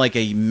hasn't been like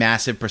a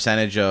massive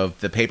percentage of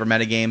the paper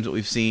metagames that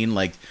we've seen.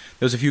 Like,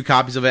 there's a few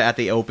copies of it at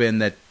the Open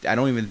that I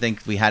don't even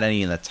think we had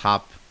any in the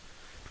top.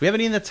 Do we have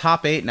any in the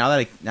top 8? Now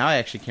I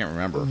actually can't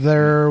remember.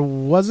 There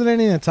wasn't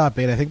any in the top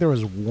 8. I think there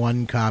was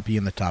 1 copy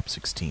in the top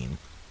 16.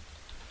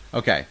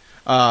 Okay.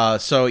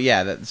 Let's see.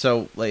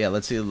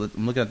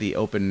 I'm looking at the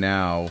Open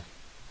now.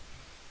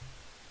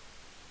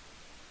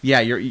 Yeah,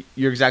 you're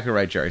exactly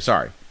right, Jerry.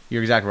 Sorry.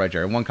 You're exactly right,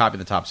 Jerry. 1 copy in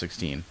the top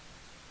 16.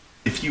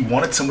 If you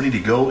wanted somebody to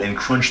go and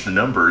crunch the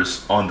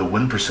numbers on the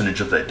win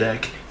percentage of that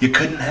deck, you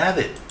couldn't have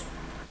it.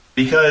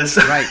 Because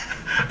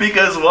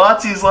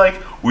WotC's like,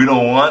 we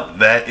don't want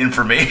that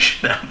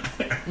information out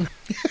there.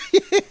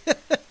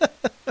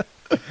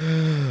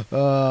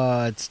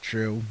 It's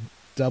true.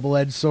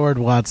 Double-edged sword,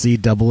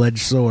 WotC, double-edged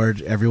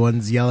sword.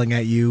 Everyone's yelling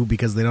at you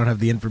because they don't have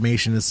the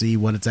information to see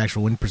what its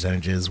actual win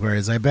percentage is.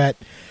 Whereas I bet,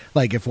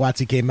 if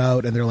WotC came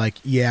out and they're like,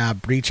 yeah,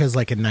 Breach has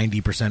a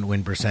 90%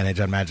 win percentage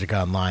on Magic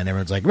Online,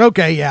 everyone's like,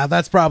 okay, yeah,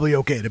 that's probably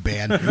okay to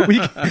ban.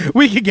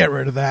 We can get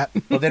rid of that.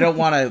 Well, they don't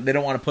want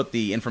to put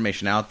the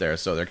information out there,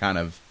 so they're kind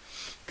of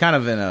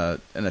in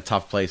a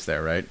tough place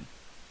there, right?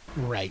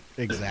 Right,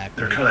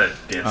 exactly. They're kind of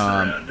dancing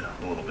around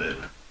a little bit.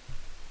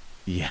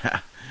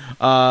 Yeah.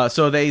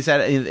 So they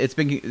said it's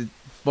been,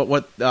 but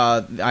what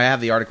I have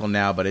the article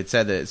now, but it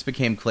said that it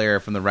became clear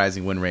from the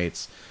rising win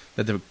rates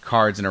that the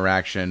card's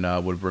interaction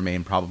would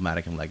remain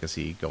problematic in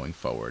Legacy going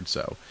forward.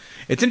 So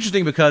it's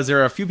interesting because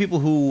there are a few people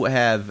who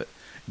have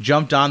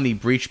jumped on the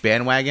Breach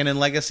bandwagon in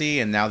Legacy,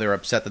 and now they're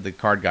upset that the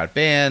card got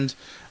banned.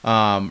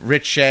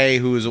 Rich Shea,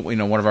 who is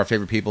one of our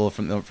favorite people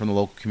from the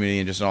local community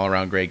and just an all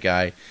around great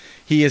guy,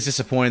 he is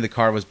disappointed the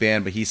card was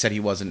banned, but he said he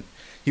wasn't.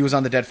 He was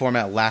on the Dead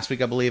format last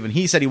week, I believe, and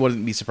he said he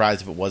wouldn't be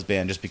surprised if it was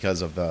banned just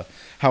because of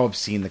how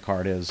obscene the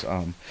card is.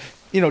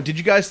 Did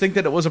you guys think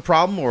that it was a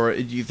problem, or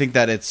do you think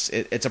that it's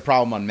a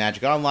problem on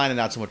Magic Online and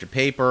not so much a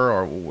paper,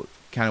 or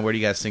kind of where do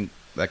you guys think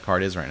that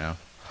card is right now?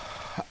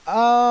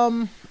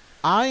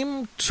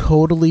 I'm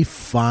totally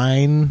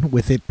fine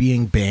with it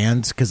being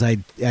banned because I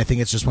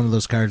think it's just one of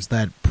those cards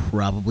that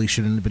probably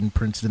shouldn't have been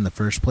printed in the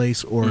first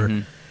place,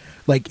 or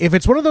Like, if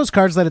it's one of those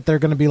cards that they're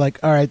going to be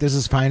like, all right, this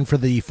is fine for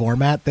the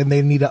format, then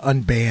they need to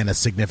unban a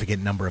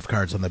significant number of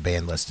cards on the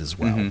ban list as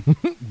well.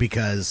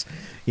 Because,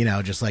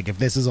 just like if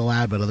this is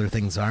allowed but other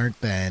things aren't,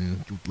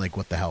 then like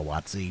what the hell,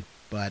 WotC?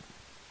 But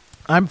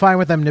I'm fine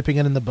with them nipping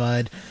it in the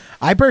bud.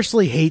 I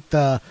personally hate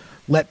the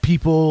let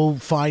people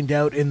find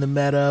out in the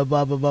meta,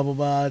 blah, blah, blah, blah,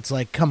 blah. It's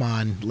like, come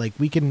on. Like,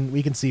 we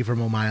can see from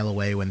a mile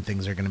away when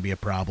things are going to be a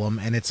problem.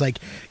 And it's like,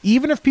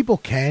 even if people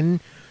can,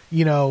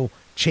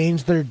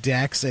 change their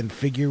decks and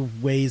figure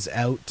ways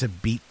out to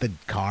beat the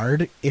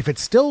card, if it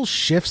still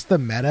shifts the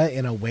meta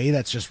in a way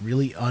that's just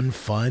really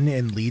unfun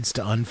and leads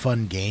to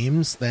unfun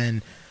games,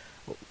 then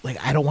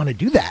like I don't want to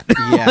do that.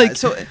 Yeah.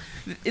 So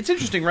it's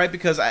interesting, right?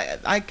 Because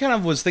I kind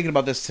of was thinking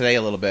about this today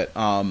a little bit.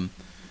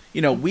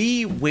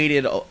 We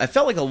waited, I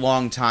felt like a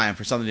long time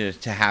for something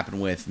to happen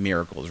with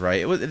Miracles,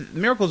 right?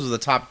 Miracles was the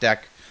top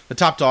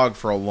dog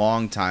for a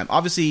long time.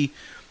 Obviously,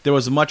 there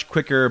was a much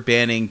quicker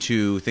banning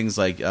to things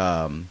like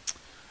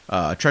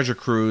Treasure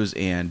Cruise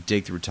and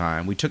Dig Through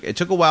Time. It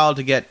took a while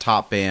to get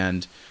top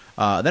banned.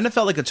 Then it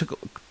felt like it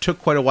took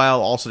quite a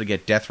while also to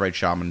get Deathrite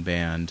Shaman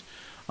banned.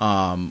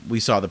 We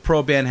saw the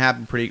Pro ban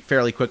happen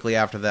fairly quickly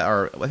after that,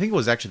 or I think it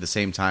was actually the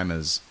same time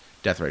as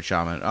Deathrite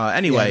Shaman.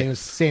 Anyway, yeah, I think it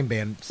was the same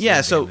ban.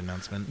 So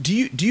announcement. Do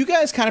you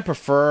guys kind of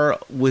prefer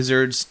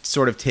Wizards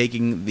sort of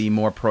taking the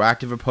more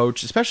proactive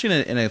approach,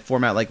 especially in a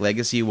format like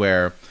Legacy,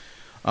 where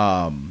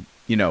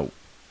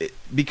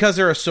because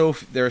there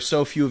are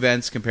so few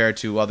events compared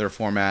to other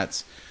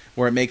formats,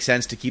 where it makes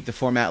sense to keep the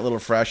format a little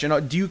fresh?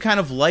 And do you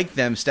kind of like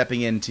them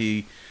stepping in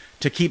to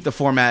keep the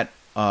format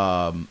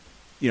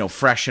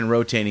fresh and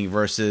rotating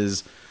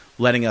versus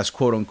letting us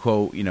quote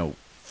unquote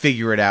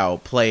figure it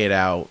out, play it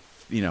out,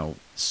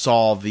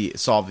 solve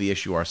the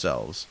issue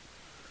ourselves?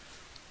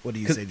 What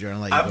do you say,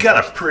 Jordan? I've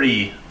got a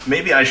pretty.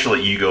 Maybe I should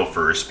let you go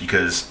first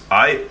because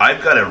I've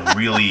got a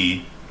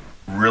really.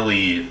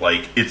 Really,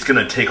 like, it's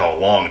going to take a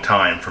long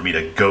time for me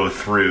to go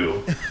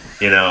through,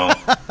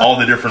 all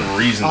the different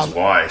reasons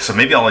why. So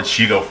maybe I'll let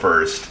you go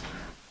first.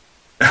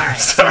 Right,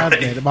 sounds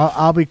good.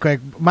 I'll be quick.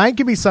 Mine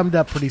can be summed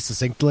up pretty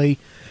succinctly.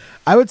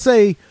 I would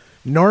say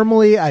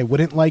normally I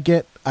wouldn't like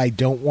it. I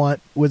don't want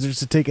Wizards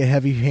to take a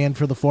heavy hand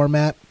for the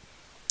format.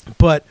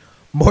 But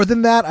more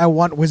than that, I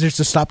want Wizards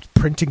to stop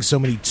printing so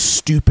many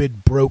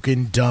stupid,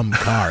 broken, dumb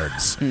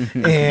cards.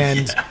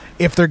 And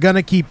if they're going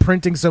to keep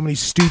printing so many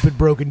stupid,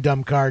 broken,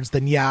 dumb cards,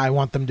 then yeah, I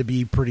want them to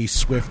be pretty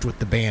swift with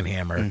the ban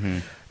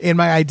hammer. In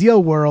my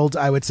ideal world,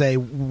 I would say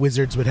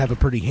Wizards would have a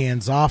pretty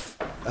hands-off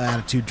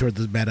attitude toward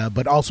the meta,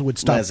 but also would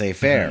stop...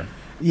 Laissez-faire.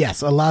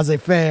 Yes, a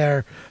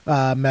laissez-faire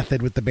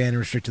method with the ban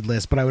restricted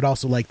list, but I would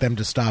also like them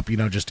to stop,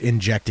 just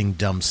injecting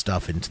dumb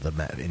stuff into the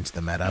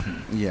meta.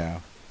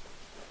 Yeah.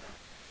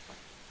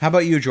 How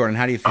about you, Jordan?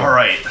 How do you feel? All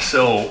right,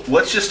 so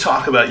let's just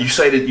talk about you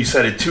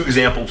cited two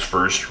examples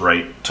first,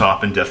 right?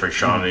 Top and Deathrite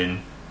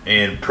Shaman,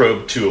 and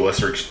Probe to a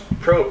lesser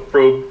Probe.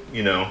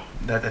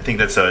 That I think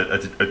that's a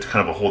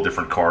kind of a whole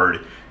different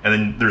card. And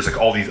then there's like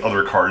all these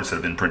other cards that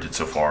have been printed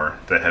so far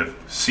that have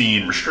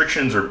seen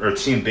restrictions or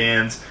seen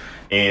bans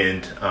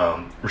and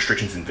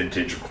restrictions in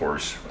Vintage, of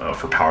course,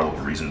 for power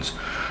level reasons.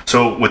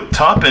 So with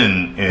Top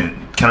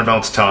and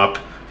Counterbalance Top.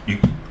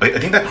 I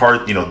think that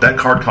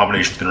card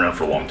combination's been around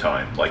for a long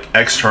time. Like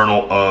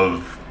external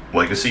of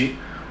Legacy,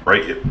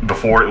 right?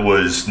 Before it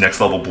was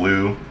Next Level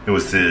Blue, it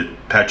was the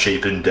Pat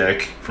Chapin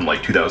deck from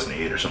like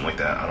 2008 or something like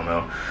that. I don't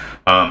know.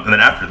 And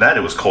then after that, it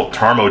was called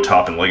Tarmo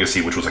Top in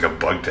Legacy, which was like a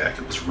bug deck.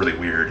 It was really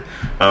weird.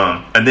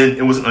 And then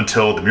it wasn't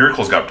until the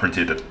Miracles got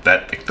printed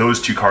that those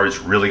two cards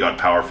really got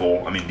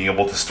powerful. I mean, being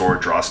able to store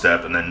draw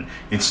step and then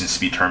instant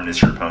speed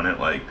terminus your opponent,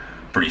 like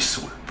pretty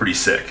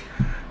sick,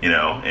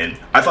 And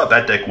I thought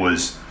that deck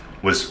was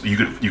you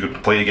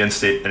could play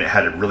against it, and it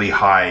had a really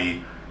high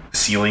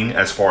ceiling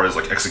as far as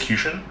like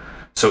execution.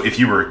 So if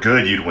you were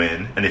good, you'd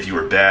win, and if you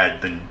were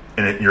bad, then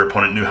your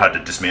opponent knew how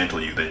to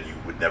dismantle you, then you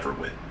would never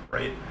win,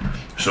 right?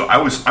 So I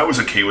was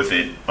okay with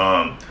it.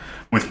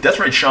 With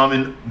Deathrite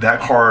Shaman,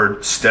 that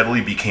card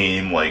steadily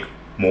became like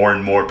more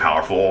and more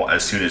powerful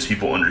as soon as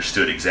people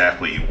understood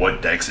exactly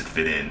what decks it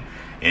fit in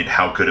and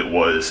how good it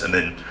was. And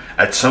then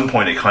at some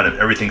point,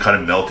 everything kind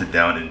of melted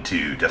down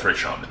into Deathrite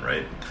Shaman,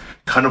 right?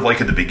 Kind of like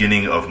at the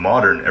beginning of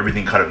Modern,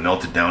 everything kind of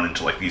melted down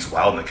into like these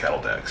Wild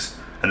Nacatl decks.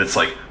 And it's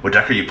like, what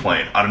deck are you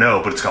playing? I don't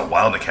know, but it's got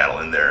Wild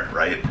Nacatl in there,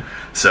 right?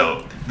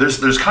 So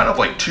there's kind of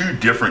like two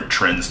different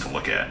trends to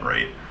look at,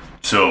 right?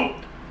 So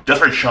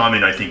Deathrite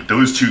Shaman, I think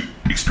those two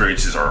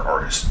experiences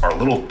are a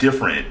little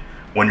different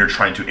when you're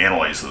trying to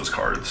analyze those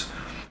cards.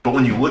 But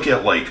when you look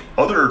at like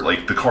other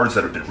like the cards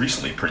that have been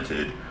recently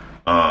printed,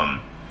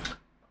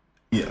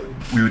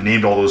 we would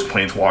named all those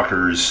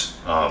Planeswalkers,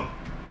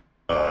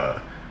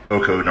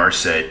 Oko,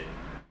 Narset,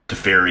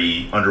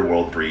 Teferi,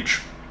 Underworld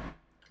Breach.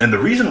 And the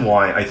reason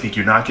why I think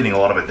you're not getting a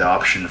lot of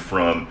adoption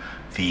from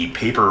the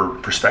paper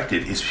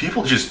perspective is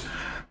people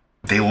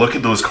they look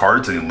at those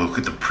cards and they look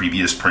at the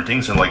previous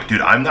printings and like,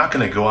 dude, I'm not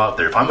going to go out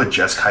there. If I'm a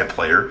Jeskai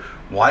player,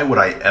 why would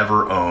I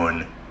ever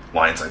own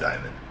Lion's Eye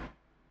Diamond?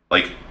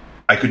 Like,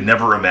 I could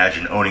never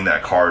imagine owning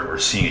that card or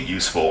seeing it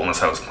useful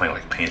unless I was playing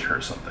like Painter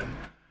or something.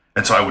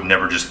 And so I would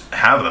never just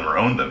have them or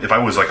own them. If I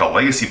was like a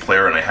Legacy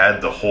player and I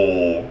had the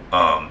whole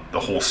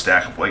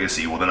stack of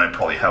Legacy, well, then I'd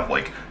probably have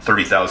like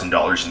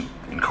 $30,000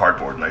 in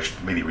cardboard, and I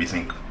should maybe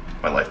rethink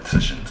my life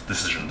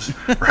decisions,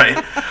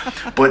 right?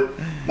 But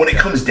when it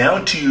comes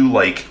down to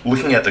like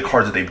looking at the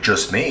cards that they've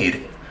just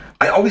made,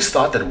 I always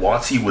thought that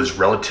WotC was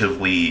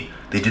relatively.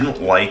 They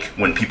didn't like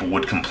when people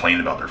would complain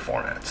about their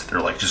formats.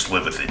 They're like, just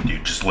live with it,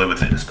 dude. Just live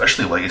with it,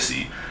 especially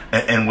Legacy.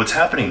 And what's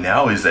happening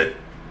now is that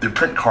they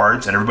print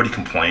cards and everybody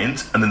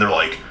complains, and then they're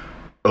like,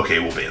 okay,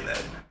 we'll ban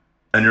that.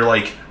 And you're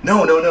like,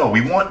 no, we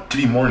want to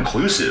be more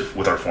inclusive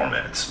with our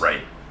formats,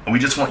 right? And we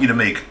just want you to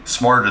make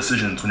smarter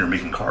decisions when you're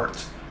making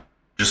cards.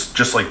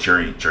 Just like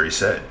Jerry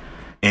said.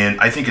 And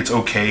I think it's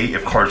okay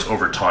if cards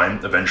over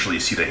time eventually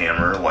see the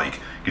hammer, like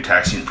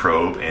Gitaxian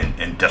Probe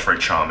and Deathrite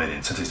Shaman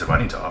and Sensei's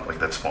Dividing Top. Like,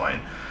 that's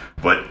fine.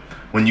 But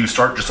when you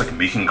start just like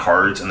making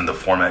cards and then the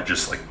format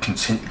just like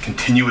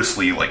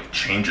continuously like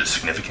changes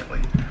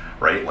significantly,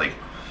 right? Like,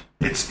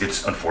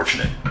 it's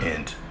unfortunate,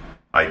 and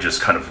I just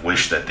kind of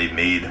wish that they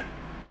made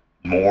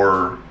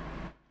more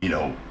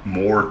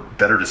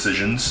better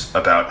decisions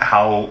about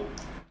how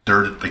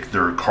their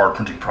card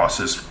printing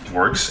process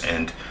works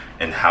and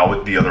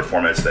how the other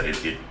formats that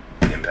it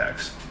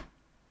impacts.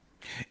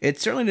 It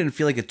certainly didn't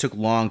feel like it took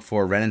long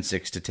for Wrenn and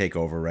 6 to take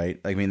over, right?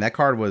 I mean, that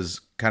card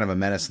was kind of a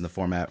menace in the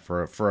format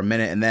for a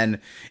minute, and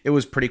then it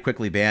was pretty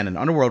quickly banned. And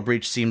Underworld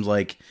Breach seems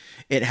like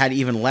it had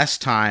even less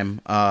time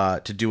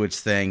to do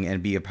its thing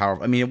and be a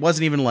powerful. I mean, it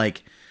wasn't even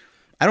like,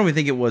 I don't even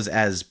think it was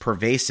as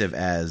pervasive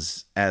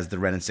as the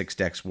Wrenn and 6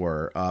 decks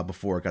were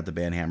before it got the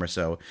ban hammer.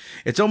 So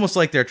it's almost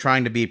like they're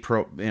trying to be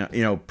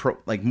more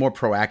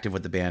proactive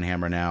with the ban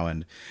hammer now.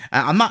 And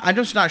I'm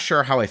just not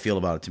sure how I feel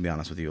about it, to be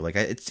honest with you. Like,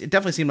 it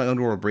definitely seemed like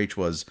Underworld Breach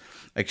was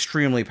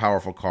extremely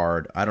powerful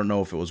card. I don't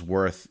know if it was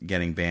worth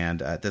getting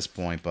banned at this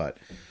point, but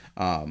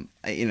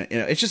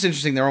it's just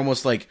interesting. They're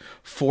almost like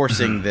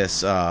forcing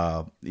this.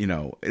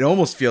 It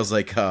almost feels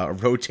like a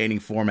rotating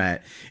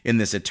format in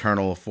this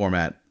eternal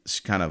format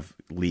kind of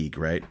league,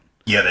 right?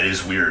 Yeah, that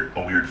is weird.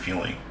 A weird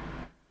feeling.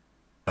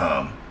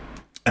 And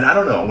I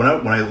don't know,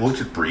 when I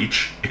looked at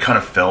Breach, it kind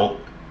of felt,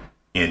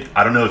 and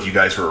I don't know if you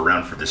guys were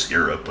around for this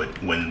era,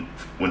 but when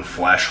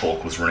Flash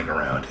Hulk was running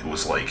around, it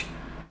was like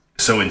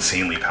so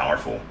insanely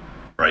powerful,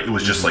 right? It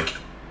was just like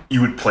you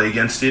would play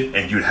against it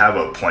and you'd have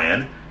a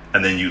plan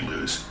and then you'd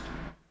lose.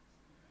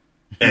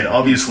 And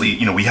obviously,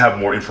 we have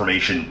more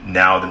information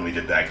now than we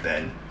did back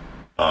then.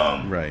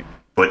 Right.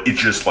 But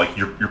it's just like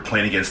you're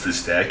playing against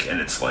this deck,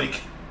 and it's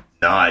like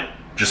not,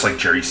 just like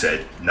Jerry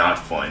said, not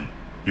fun.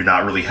 You're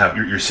not really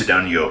you sit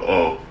down and you go,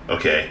 oh,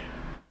 okay,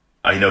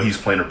 I know he's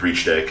playing a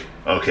Breach deck.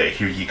 Okay,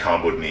 here he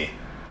comboed me.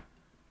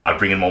 I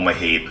bring him all my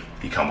hate.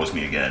 He combos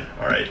me again.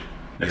 All right,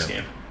 next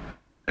game,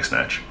 next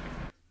match.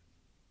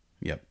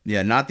 Yep.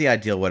 Yeah, not the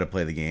ideal way to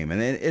play the game,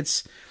 and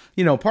it's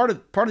part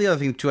of the other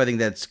thing too. I think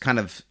that's kind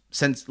of,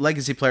 since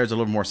Legacy players are a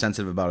little more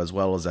sensitive about as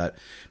well, is that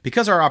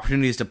because our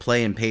opportunities to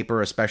play in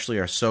paper especially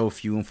are so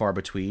few and far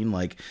between,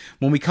 like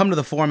when we come to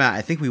the format,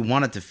 I think we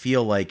want it to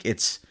feel like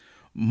it's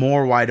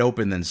more wide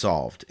open than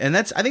solved. And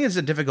I think it's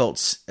a difficult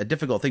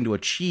thing to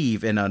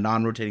achieve in a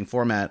non-rotating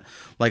format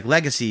like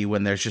Legacy,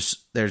 when there's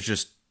just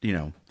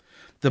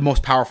the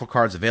most powerful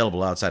cards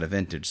available outside of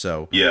Vintage.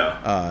 So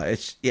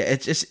it's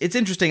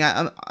interesting.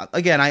 I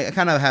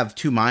kind of have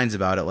two minds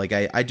about it. Like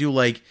I do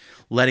like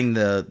letting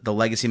the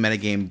Legacy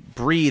metagame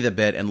breathe a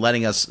bit and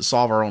letting us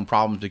solve our own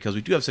problems, because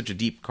we do have such a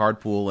deep card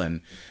pool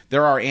and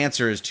there are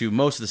answers to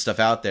most of the stuff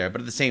out there.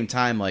 But at the same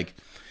time, like,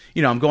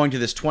 I'm going to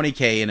this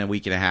 20K in a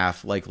week and a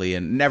half, likely,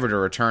 and never to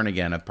return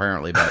again,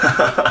 apparently. But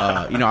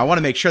I want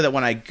to make sure that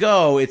when I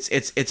go, it's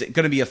going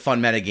to be a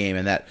fun metagame,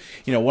 and that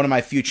one of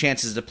my few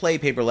chances to play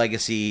Paper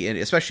Legacy, and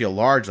especially a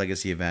large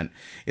Legacy event,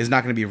 is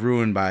not going to be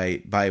ruined by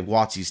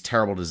WotC's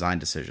terrible design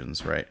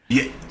decisions, right?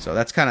 Yeah. So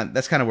that's kind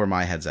of where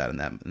my head's at in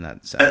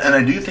that sense. And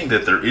I do think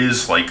that there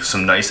is like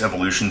some nice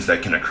evolutions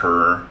that can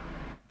occur,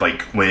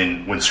 like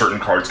when certain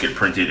cards get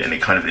printed and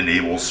it kind of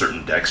enables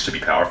certain decks to be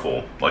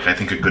powerful. Like, I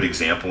think a good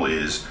example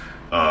is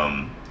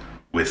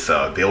with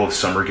Veil of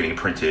Summer getting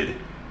printed,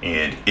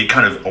 and it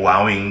kind of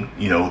allowing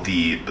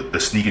the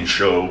Sneak and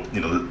Show,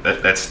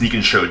 that Sneak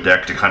and Show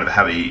deck to kind of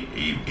have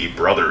a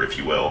brother, if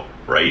you will,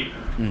 right?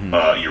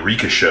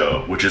 Eureka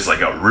Show, which is like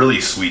a really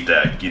sweet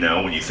deck.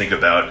 When you think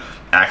about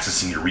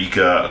accessing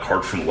Eureka, a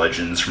card from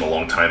Legends from a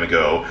long time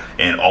ago,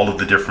 and all of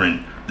the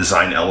different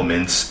design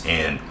elements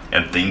and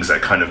things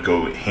that kind of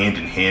go hand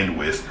in hand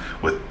with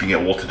being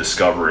able to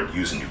discover and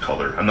use a new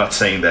color. I'm not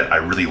saying that I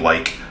really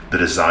like the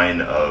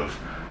design of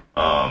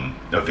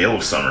Veil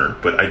of Summer,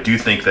 but I do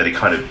think that it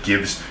kind of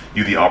gives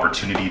you the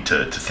opportunity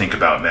to think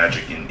about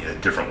Magic in a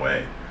different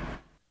way.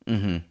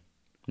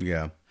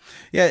 Yeah,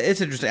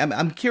 it's interesting.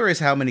 I'm curious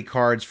how many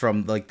cards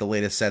from like the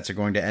latest sets are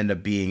going to end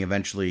up being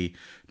eventually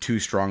too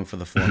strong for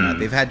the format.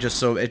 They've had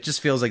it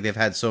just feels like they've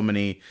had so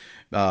many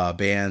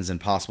bans and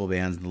possible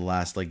bans in the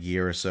last like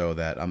year or so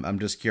that I'm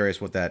just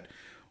curious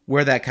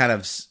where that kind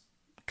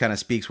of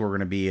speaks we're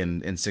going to be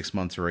in 6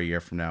 months or a year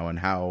from now, and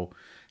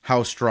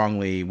how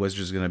strongly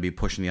Wizards is going to be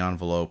pushing the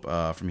envelope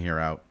from here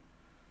out.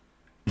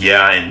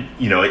 Yeah, and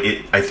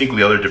I think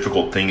the other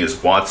difficult thing is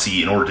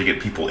WotC. In order to get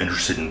people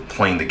interested in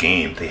playing the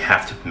game, they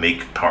have to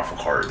make powerful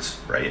cards,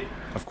 right?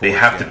 Of course, they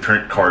have to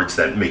print cards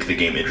that make the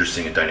game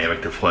interesting and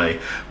dynamic to play.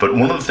 But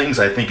one of the things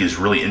I think is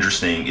really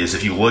interesting is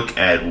if you look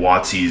at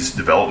WotC's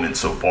development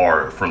so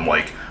far from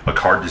like a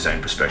card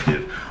design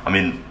perspective. I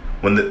mean,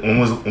 when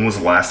was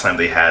the last time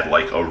they had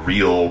like a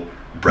real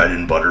bread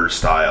and butter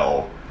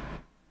style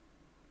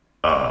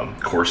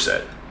core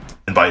set?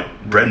 And by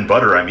bread and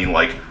butter, I mean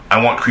like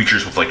I want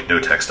creatures with like no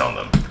text on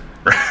them,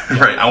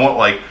 right? I want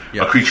like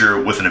a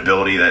creature with an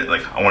ability that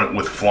like I want it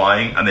with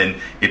flying, and then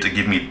it to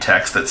give me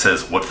text that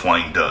says what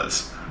flying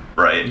does,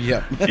 right?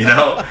 Yeah,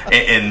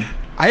 and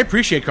I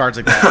appreciate cards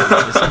like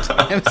that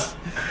sometimes.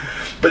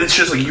 But it's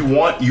just like you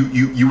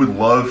would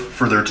love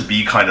for there to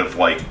be kind of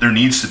like there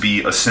needs to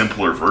be a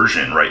simpler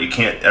version, right?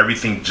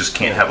 Everything just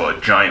can't have a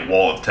giant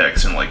wall of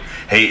text and like,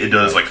 hey, it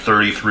does like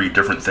 33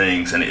 different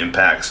things and it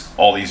impacts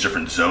all these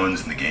different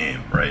zones in the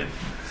game, right?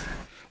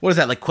 What is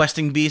that, like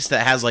Questing Beast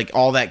that has like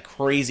all that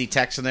crazy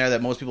text in there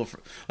that most people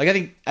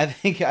like? I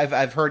think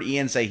I've heard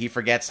Ian say he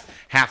forgets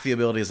half the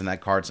abilities in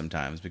that card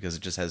sometimes because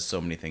it just has so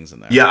many things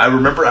in there. Yeah, I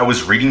remember I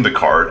was reading the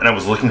card and I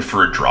was looking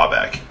for a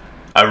drawback.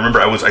 I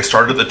remember I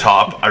started at the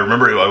top. I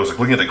remember I was like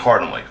looking at the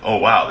card and I'm like, oh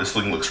wow, this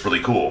thing looks really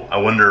cool. I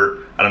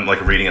wonder, and I'm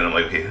like reading it and I'm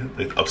like, okay,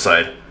 like,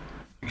 upside.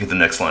 I get the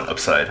next line,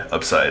 upside. I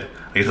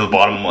get to the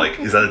bottom, I'm like,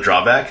 is that a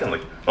drawback? And I'm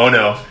like, oh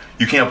no,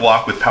 you can't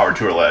block with power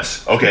 2 or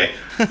less. Okay,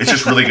 it's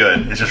just really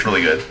good. It's just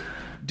really good.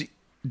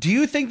 Do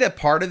you think that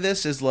part of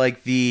this is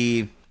like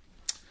the...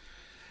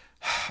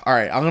 All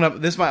right,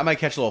 I might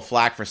catch a little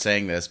flack for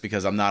saying this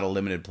because I'm not a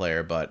limited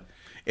player, but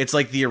it's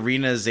like the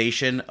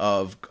arenazation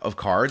of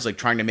cards, like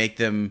trying to make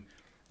them...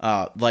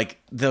 like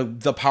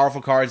the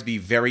powerful cards be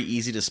very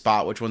easy to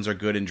spot which ones are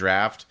good in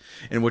draft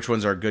and which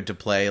ones are good to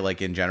play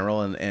like in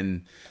general,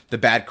 and the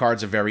bad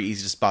cards are very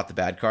easy to spot the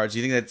bad cards. Do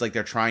you think that's like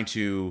they're trying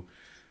to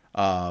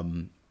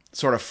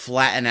sort of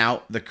flatten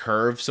out the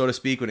curve, so to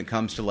speak, when it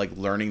comes to like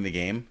learning the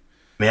game?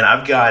 Man,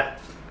 I've got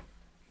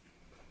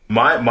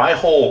my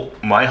whole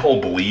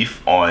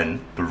belief on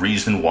the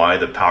reason why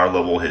the power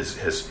level has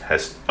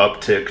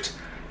upticked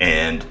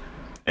and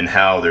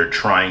how they're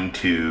trying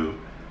to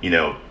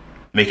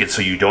make it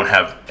so you don't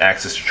have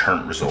access to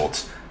tournament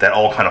results. That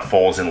all kind of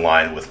falls in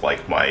line with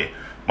like my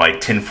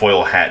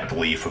tinfoil hat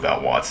belief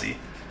about WotC.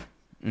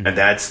 Mm-hmm. And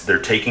that's they're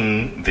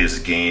taking this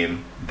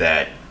game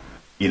that,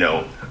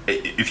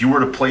 if you were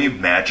to play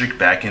Magic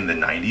back in the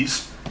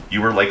 90s,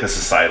 you were like a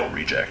societal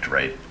reject,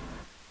 right?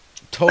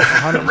 Totally,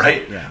 100%.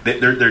 Right? Yeah.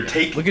 They're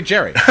taking... Look at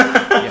Jerry.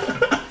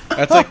 Yeah.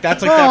 That's like that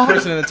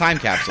person in the time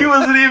capsule. He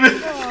wasn't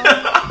even...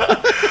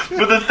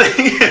 But the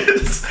thing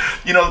is,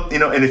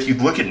 and if you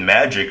look at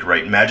Magic,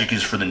 right? Magic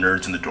is for the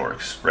nerds and the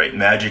dorks, right?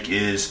 Magic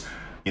is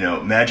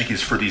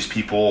for these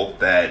people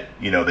that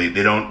they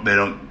don't.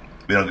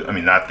 I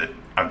mean, not that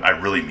I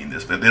really mean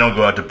this, but they don't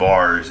go out to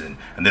bars and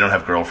they don't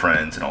have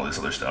girlfriends and all this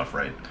other stuff,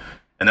 right?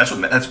 And that's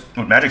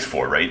what Magic's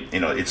for, right?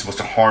 It's supposed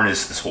to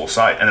harness this whole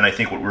side. And then I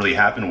think what really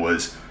happened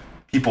was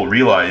people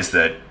realized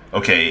that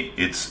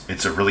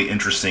it's a really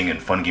interesting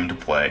and fun game to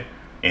play.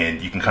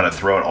 And you can kind of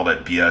throw out all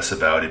that BS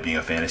about it being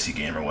a fantasy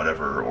game or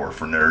whatever, or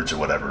for nerds or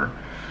whatever.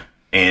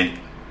 And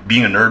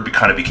being a nerd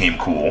kind of became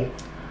cool.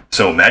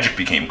 So Magic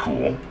became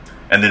cool.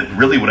 And then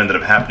really what ended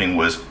up happening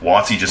was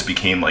WotC just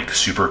became like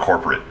super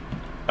corporate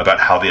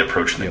about how they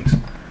approach things.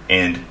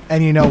 And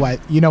you know why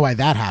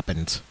that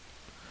happened?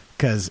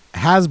 Because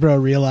Hasbro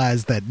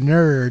realized that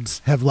nerds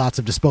have lots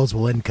of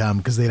disposable income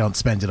because they don't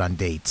spend it on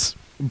dates.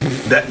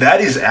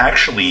 That is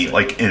actually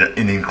like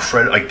an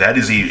incredible, like that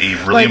is a really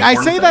like, important I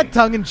say thing. that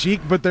tongue in cheek,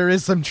 but there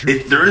is some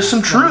truth. There is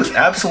some truth,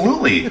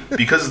 absolutely,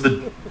 because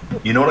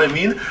you know what I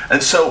mean.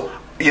 And so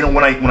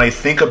when I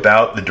think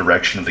about the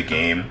direction of the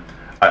game,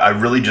 I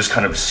really just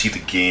kind of see the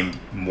game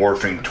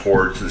morphing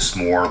towards this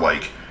more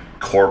like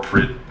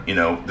corporate,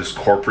 this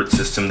corporate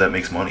system that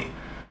makes money.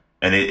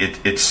 And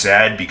it's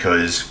sad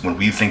because when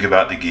we think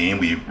about the game,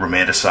 we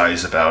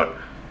romanticize about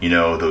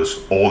those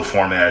old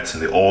formats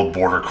and the old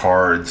border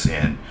cards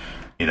and,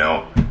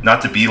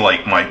 not to be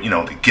like my,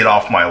 the get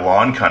off my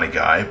lawn kind of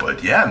guy,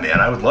 but yeah, man,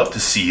 I would love to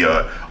see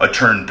a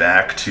turn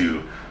back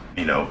to,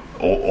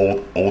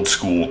 old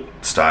school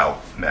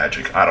style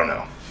Magic. I don't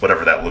know,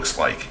 whatever that looks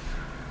like.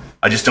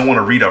 I just don't want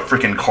to read a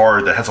freaking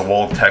card that has a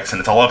wall of text and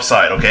it's all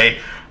upside, okay?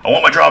 I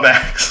want my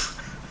drawbacks.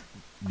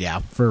 Yeah,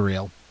 for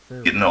real.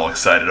 Getting all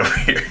excited over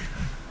here.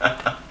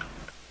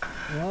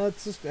 Well,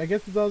 I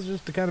guess it's also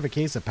just kind of a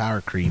case of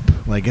power creep.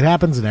 Like, it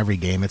happens in every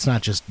game. It's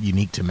not just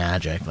unique to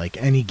Magic. Like,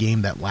 any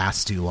game that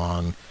lasts too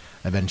long,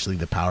 eventually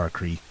the power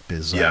creep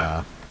is,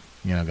 going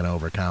to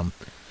overcome.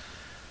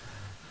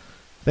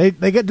 They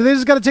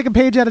just got to take a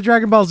page out of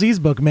Dragon Ball Z's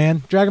book,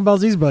 man. Dragon Ball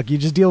Z's book. You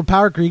just deal with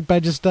power creep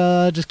by just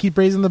keep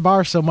raising the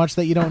bar so much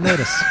that you don't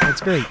notice. It's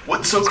great.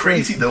 What's so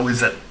crazy, though, is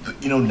that,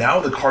 now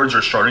the cards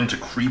are starting to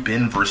creep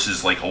in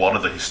versus, like, a lot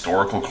of the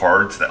historical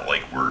cards that,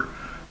 like, were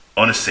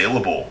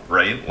unassailable,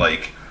 right?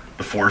 Like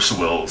the Force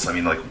Wills. I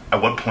mean, like,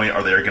 at what point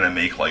are they going to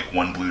make like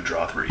one blue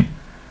draw 3?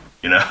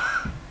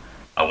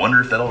 I wonder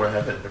if that'll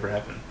ever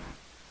happen.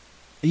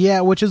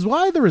 Yeah, which is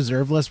why the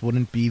reserve list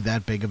wouldn't be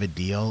that big of a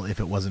deal if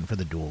it wasn't for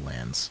the dual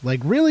lands. Like,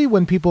 really,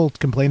 when people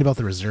complain about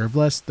the reserve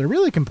list, they're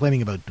really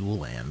complaining about dual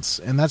lands.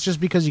 And that's just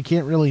because you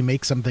can't really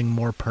make something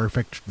more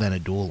perfect than a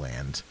dual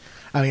land.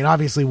 I mean,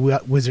 obviously,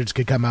 Wizards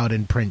could come out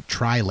and print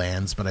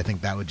tri-lands, but I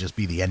think that would just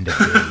be the end of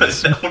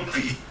days. That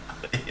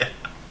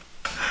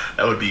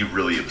would be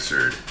really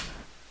absurd.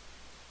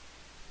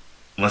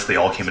 Unless they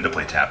all came into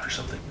play tapped or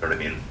something. You know what I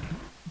mean?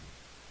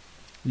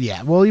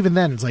 Yeah, well, even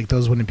then, it's like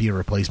those wouldn't be a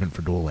replacement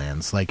for dual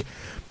lands. Like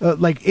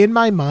in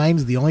my mind,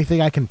 the only thing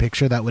I can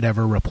picture that would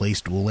ever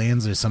replace dual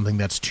lands is something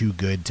that's too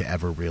good to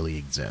ever really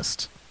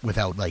exist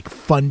without, like,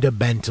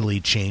 fundamentally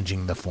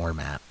changing the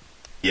format.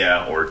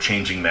 Yeah, or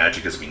changing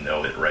Magic as we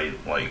know it, right?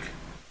 Like,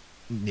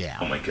 yeah.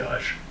 Oh my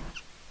gosh.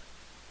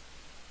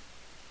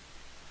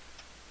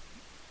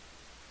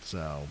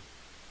 So,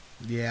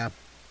 yeah.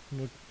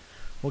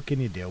 What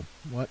can you do?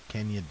 What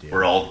can you do?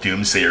 We're all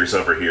doomsayers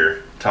over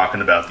here,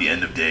 talking about the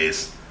end of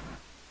days.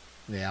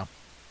 Yeah.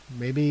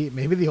 Maybe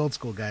the old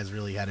school guys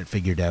really had it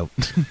figured out.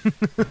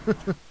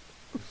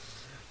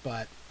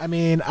 But, I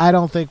mean, I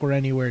don't think we're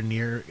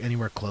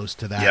anywhere close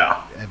to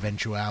that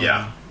eventuality.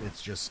 Yeah.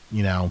 It's just,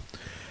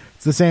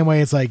 it's the same way.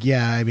 It's like,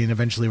 I mean,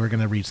 eventually we're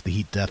going to reach the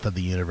heat death of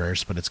the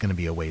universe, but it's going to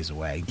be a ways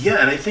away. Yeah,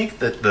 and I think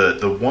that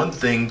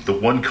the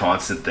one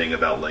constant thing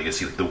about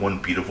Legacy, like the one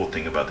beautiful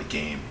thing about the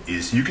game,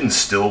 is you can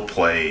still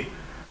play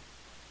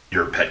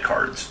your pet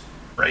cards,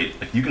 right?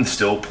 Like, you can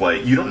still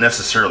play. You don't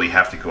necessarily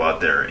have to go out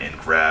there and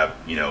grab,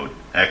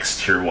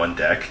 X tier 1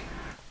 deck.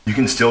 You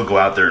can still go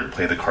out there and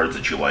play the cards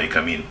that you like.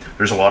 I mean,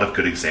 there's a lot of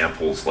good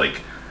examples, like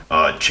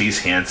Chase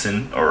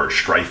Hansen or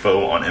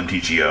Strifo on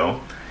MTGO.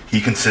 He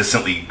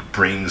consistently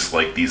brings,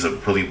 like, these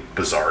really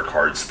bizarre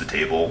cards to the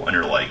table, and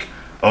you're like,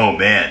 oh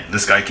man,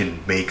 this guy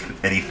can make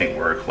anything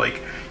work.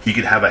 Like, he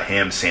could have a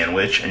ham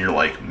sandwich, and you're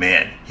like,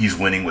 man, he's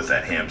winning with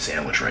that ham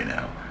sandwich right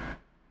now.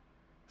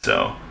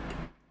 So,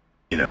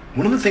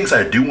 one of the things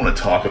I do want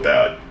to talk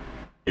about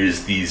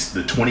is the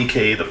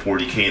 20K, the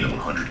 40K, and the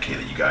 100K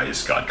that you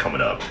guys got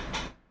coming up.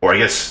 Or I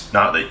guess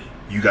not that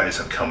you guys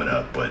have coming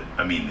up, but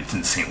I mean, it's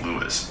in St.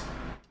 Louis,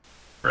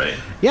 right?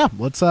 Yeah,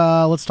 let's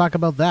talk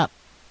about that.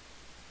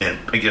 And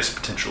I guess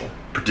potential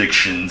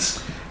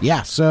predictions.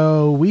 Yeah,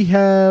 so we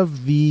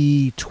have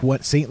the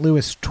St.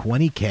 Louis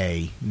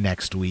 20K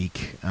next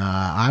week.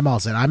 I'm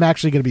all set. I'm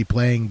actually going to be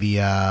playing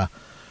the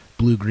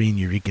Blue-Green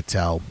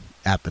Eurekatel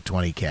at the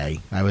 20K.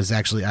 I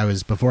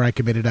was before I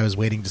committed, I was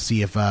waiting to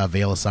see if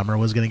Veil of Summer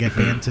was going to get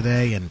banned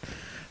today, and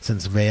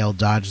since Veil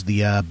dodged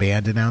the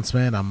banned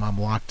announcement, I'm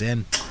locked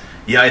in.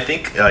 Yeah, I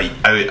think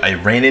I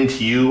ran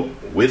into you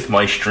with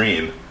my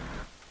stream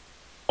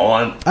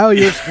on. Oh,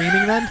 you're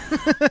streaming then?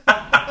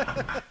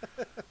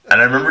 And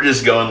I remember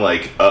just going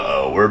like,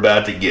 uh-oh, we're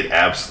about to get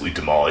absolutely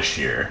demolished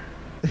here.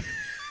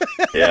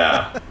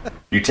 Yeah.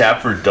 You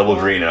tapped for double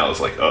green, and I was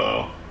like,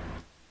 uh-oh.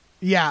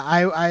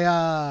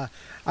 Yeah,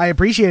 I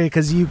appreciate it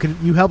because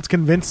you helped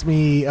convince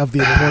me of the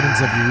importance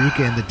of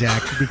Eureka in the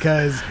deck,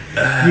 because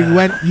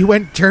you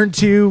went turn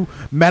 2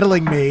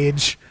 Meddling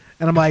Mage,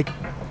 and I'm like,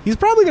 he's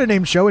probably going to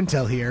name Show and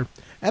Tell here.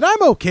 And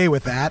I'm okay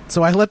with that,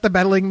 so I let the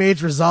Meddling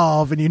Mage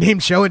resolve, and you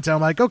named Show and Tell.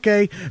 I'm like,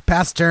 okay,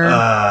 pass turn.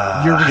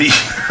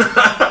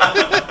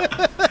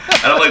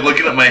 And I'm like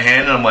looking at my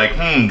hand, and I'm like,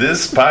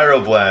 this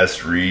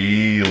Pyroblast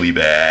really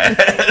bad.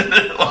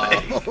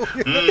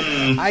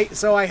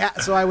 So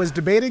I was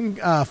debating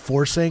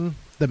forcing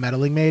the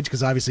Meddling Mage,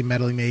 because obviously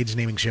Meddling Mage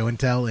naming Show and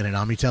Tell in an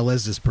Omnitel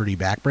list is pretty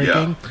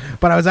backbreaking. Yeah.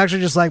 But I was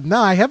actually just like, no,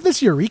 I have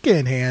this Eureka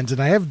in hand, and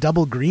I have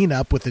double green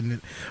up with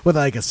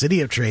like a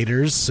City of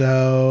Traders,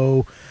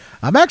 so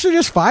I'm actually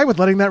just fine with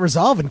letting that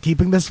resolve and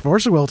keeping this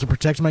Force of Will to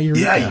protect my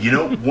Eureka.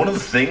 Yeah, one of the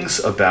things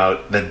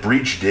about that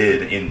Breach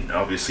did, and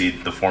obviously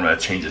the format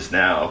changes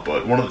now,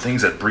 but one of the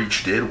things that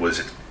Breach did was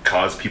it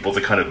caused people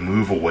to kind of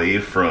move away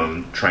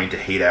from trying to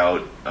hate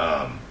out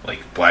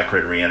like Black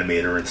Red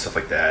Reanimator and stuff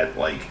like that.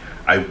 Like,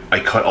 I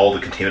cut all the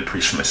Containment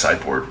Priests from my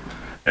sideboard,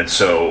 and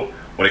so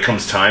when it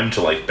comes time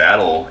to like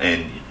battle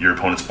and your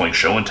opponent's playing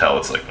Show and Tell,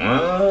 it's like,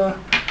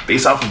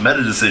 based off of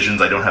meta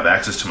decisions, I don't have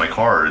access to my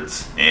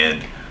cards,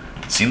 and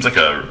it seems like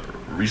a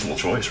reasonable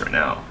choice right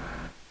now.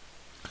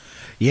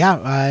 Yeah,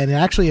 and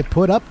actually it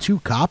put up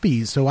 2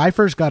 copies. So I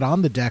first got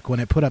on the deck when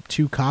it put up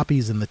 2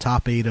 copies in the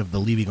top 8 of the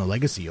Leaving a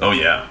Legacy order. Oh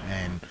yeah,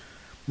 and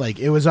like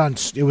it was on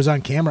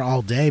camera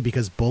all day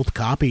because both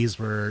copies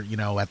were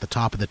at the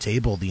top of the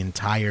table the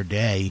entire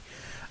day.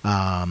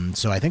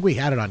 So I think we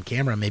had it on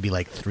camera maybe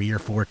like 3 or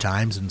 4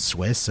 times in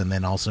Swiss, and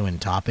then also in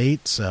top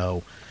 8.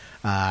 So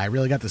I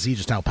really got to see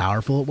just how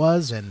powerful it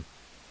was, and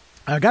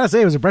I gotta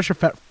say it was a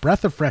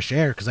breath of fresh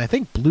air, because I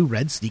think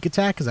Blue-Red Sneak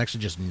Attack is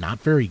actually just not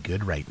very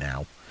good right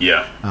now.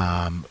 Yeah.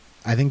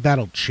 I think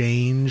that'll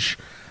change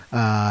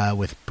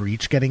with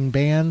Breach getting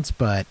banned,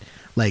 but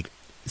like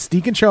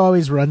Sneak and Show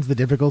always runs the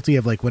difficulty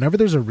of like whenever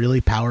there's a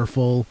really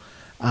powerful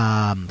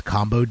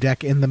combo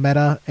deck in the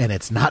meta and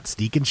it's not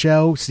Sneak and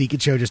Show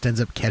just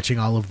ends up catching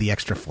all of the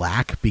extra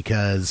flack,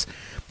 because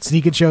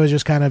Sneak and Show is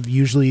just kind of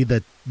usually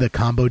the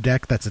combo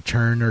deck that's a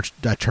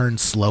turn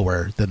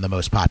slower than the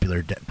most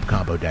popular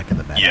combo deck in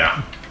the meta.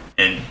 Yeah.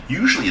 and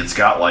usually it's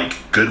got like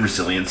good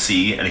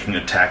resiliency, and it can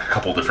attack a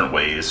couple different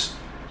ways,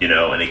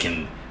 and it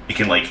can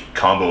like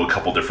combo a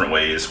couple different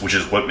ways, which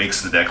is what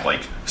makes the deck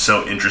like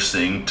so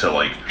interesting to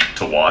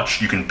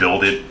watch. You can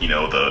build it,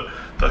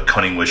 the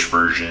Cunning Wish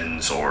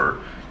versions, or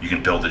you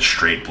can build it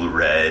straight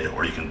blue-red,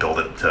 or you can build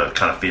it to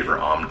kind of favor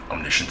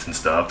Omniscience and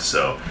stuff.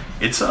 So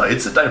it's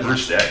a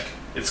diverse deck.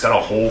 It's got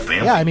a whole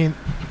family. Yeah, I mean,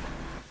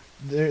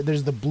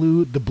 there's the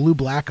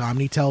blue-black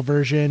Omnitel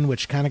version,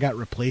 which kind of got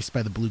replaced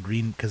by the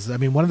blue-green, because, I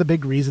mean, one of the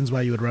big reasons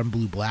why you would run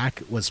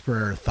blue-black was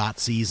for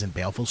Thoughtseize and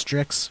Baleful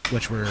Strix,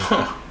 which were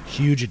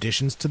huge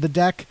additions to the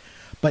deck.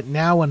 But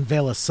now on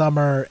Veil of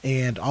Summer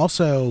and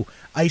also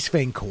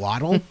Icefang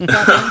Coatl,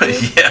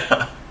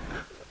 yeah.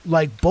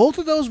 like, both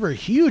of those were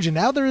huge, and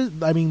now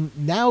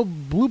now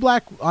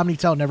blue-black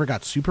Omnitel never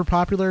got super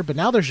popular, but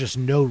now there's just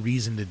no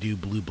reason to do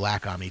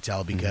blue-black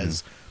Omnitel,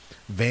 because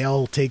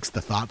Veil takes the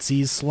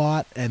Thoughtseize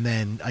slot, and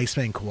then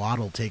Icefang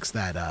Coatl takes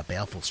that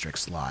Baleful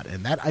Strix slot,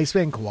 and that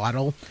Icefang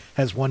Coatl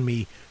has won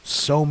me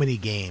so many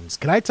games.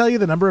 Can I tell you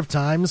the number of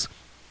times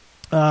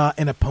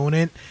an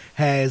opponent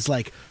has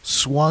like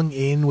swung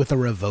in with a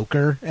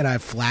Revoker, and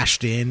I've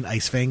flashed in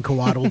Icefang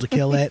Coatl to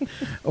kill it?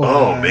 Or,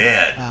 oh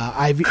man!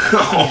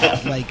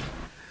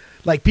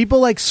 Like people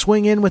like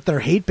swing in with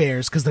their Hate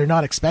Bears because they're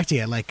not expecting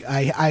it. Like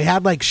I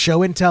had like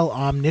Show and Tell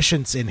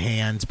Omniscience in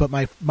hand, but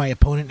my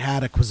opponent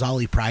had a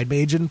Quasali Pride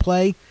Mage in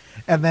play,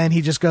 and then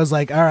he just goes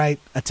like, "All right,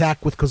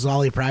 attack with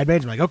Quasali Pride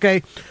Mage." I'm like,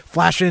 "Okay,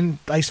 flash in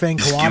Icefang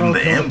Coatl,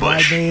 kill the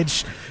Pride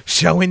Mage,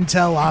 Show and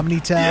Tell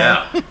Omnitel."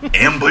 Yeah,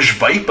 ambush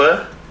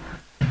Viper.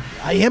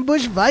 I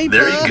ambush Viper.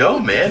 There you go,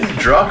 man. You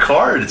draw a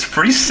card. It's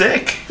pretty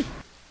sick.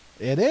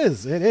 It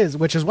is,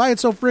 which is why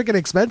it's so freaking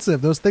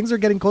expensive. Those things are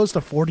getting close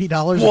to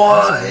 $40.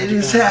 What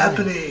is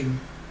happening?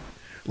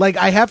 Like,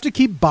 I have to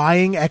keep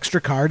buying extra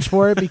cards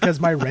for it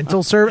because my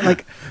rental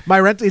service,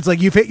 it's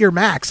like, you've hit your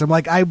max. I'm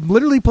like, I'm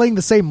literally playing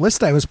the same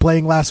list I was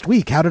playing last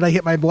week. How did I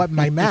hit my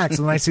max?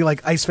 And then I see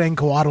like Icefang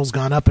Coatl's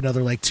gone up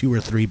another like $2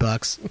 or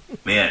 $3.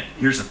 Man,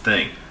 here's the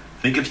thing.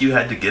 Think if you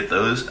had to get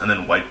those and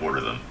then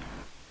whiteboard them.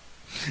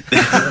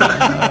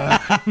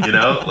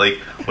 Like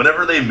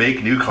whenever they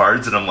make new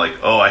cards and I'm like,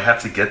 oh, I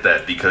have to get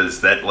that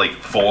because that like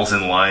falls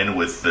in line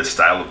with the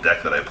style of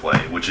deck that I play,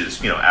 which is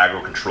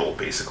aggro control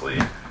basically.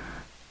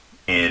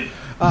 And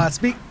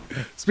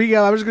speaking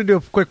of, I'm just going to do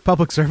a quick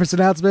public service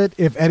announcement.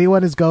 If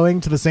anyone is going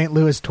to the St.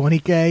 Louis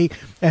 20K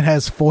and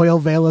has foil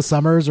Veil of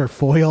Summers or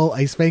foil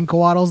Icefang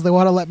Coatls they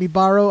want to let me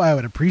borrow, I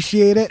would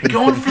appreciate it.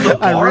 Going for the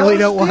I really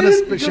don't want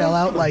to shell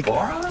out like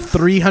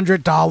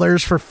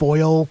 $300 for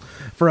foil,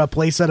 for a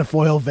playset of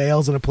foil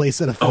Veils and a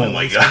playset of foil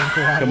Icefang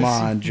Coatls. Come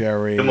on,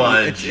 Jerry.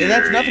 Jerry.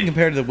 That's nothing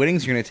compared to the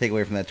winnings you're going to take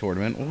away from that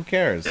tournament. Who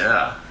cares?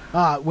 Yeah.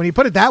 When you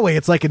put it that way,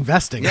 it's like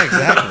investing. Yeah,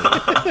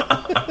 exactly.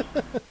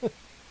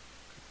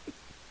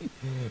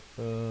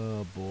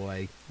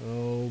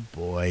 Oh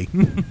boy.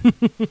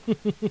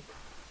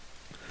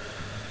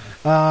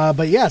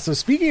 But yeah, so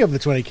speaking of the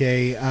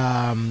 20K,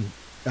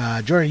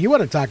 Jordan, you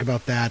want to talk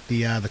about that,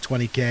 the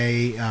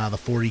 20K, the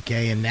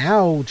 40K, and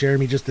now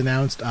Jeremy just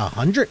announced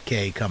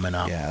 100K coming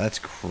up. Yeah, that's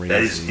crazy.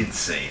 That is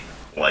insane.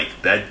 Like,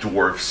 that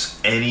dwarfs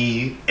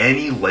any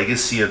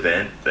legacy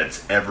event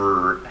that's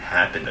ever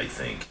happened, I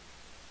think.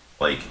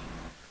 Like,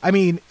 I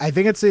mean, I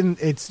think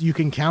it's you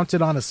can count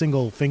it on a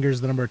single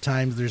fingers the number of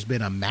times there's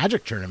been a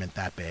Magic tournament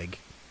that big.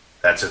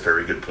 That's a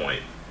very good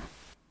point.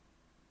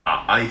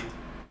 I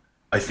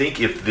think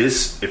if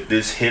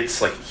this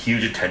hits like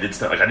huge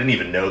attendance, like I didn't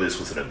even know this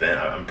was an event.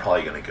 I'm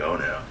probably gonna go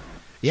now.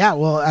 Yeah,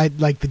 well, I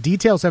like the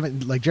details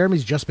haven't, like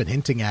Jeremy's just been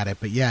hinting at it,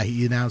 but yeah,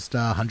 he announced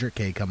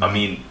 100K coming. I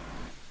mean,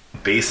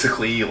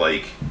 basically,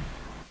 like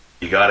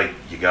you gotta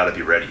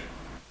be ready.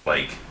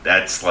 Like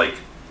that's like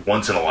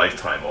once in a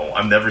lifetime. Oh,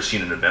 I've never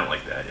seen an event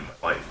like that in my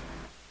life.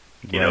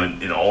 You know,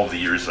 in all of the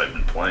years that I've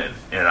been playing,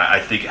 and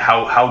I think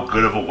how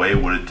good of a way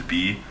would it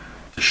be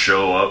to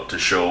show up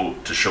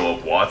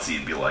WotC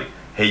and be like,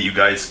 hey, you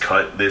guys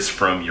cut this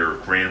from your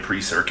Grand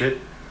Prix circuit.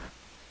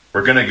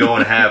 We're gonna go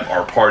and have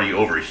our party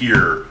over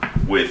here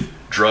with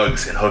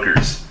drugs and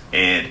hookers.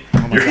 And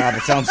oh my god,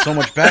 it sounds so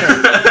much better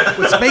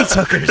with space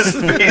hookers.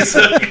 Space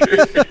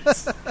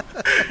hookers.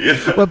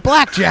 With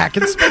blackjack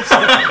and space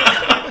hookers.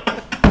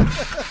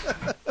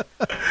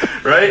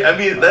 Right? I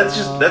mean,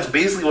 that's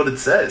basically what it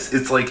says.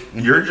 It's like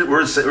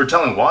we're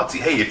telling WotC,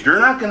 hey, if you're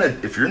not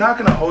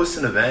gonna host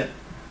an event,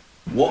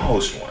 we'll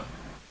host one.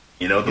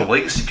 The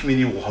legacy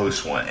community will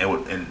host one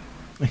and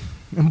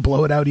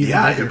blow it out even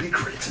bigger. It'd be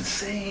great. It's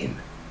insane.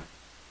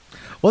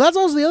 Well, that's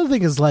also the other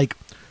thing is like,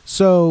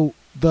 so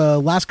the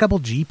last couple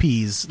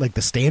GPs, like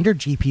the standard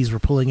GPs were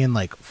pulling in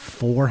like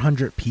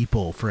 400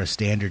 people for a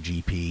standard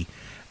GP,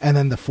 and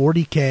then the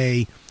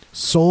 40K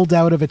sold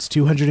out of its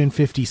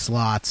 250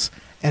 slots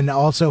and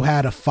also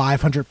had a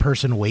 500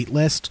 person wait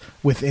list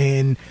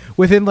within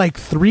like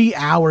 3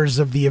 hours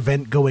of the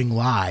event going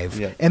live.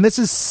 Yeah. And this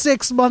is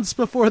 6 months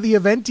before the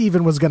event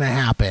even was going to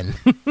happen.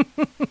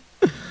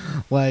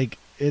 Like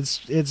it's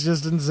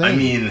just insane. I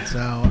mean,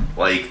 so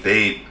like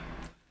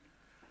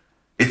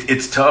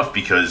It's tough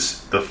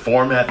because the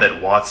format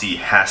that WotC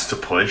has to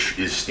push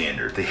is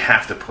standard. They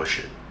have to push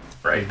it,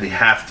 right? They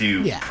have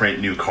to print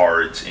new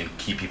cards and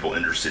keep people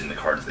interested in the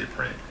cards they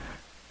print.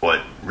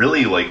 But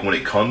really, like, when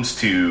it comes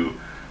to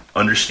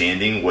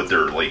understanding what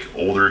their, like,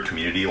 older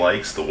community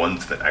likes, the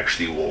ones that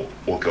actually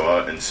will go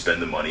out and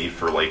spend the money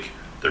for, like,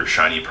 their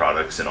shiny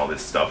products and all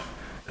this stuff,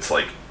 it's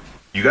like,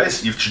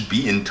 you should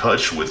be in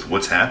touch with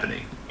what's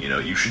happening. You know,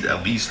 you should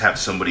at least have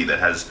somebody that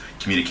has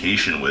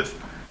communication with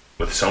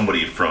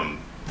somebody from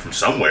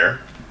somewhere,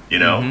 you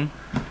know.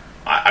 Mm-hmm.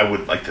 I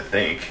would like to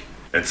think.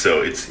 And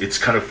so it's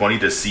kind of funny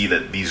to see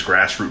that these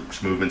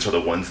grassroots movements are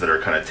the ones that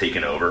are kind of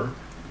taken over.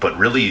 But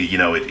really, you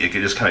know, it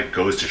just kind of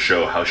goes to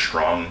show how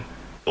strong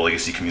the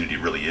Legacy community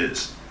really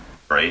is,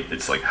 right?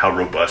 It's like how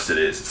robust it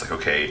is. It's like,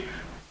 okay,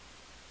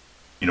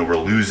 you know, we're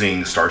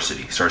losing Star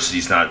City. Star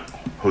City's not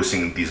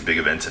hosting these big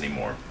events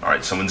anymore. All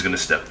right, someone's going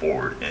to step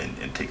forward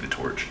and take the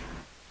torch.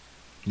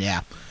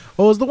 Yeah.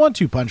 Well, it was the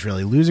 1-2 punch,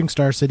 really. Losing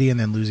Star City and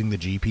then losing the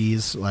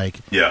GPs. Like,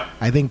 yeah.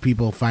 I think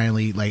people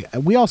finally, like,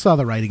 we all saw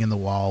the writing in the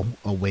wall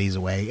a ways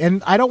away.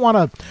 And I don't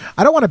want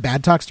to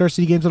bad talk Star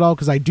City Games at all,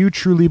 because I do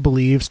truly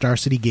believe Star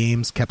City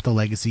Games kept the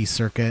Legacy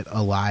circuit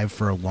alive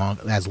for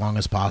as long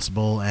as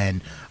possible,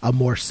 and a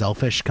more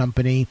selfish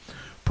company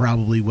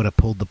probably would have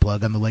pulled the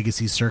plug on the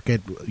Legacy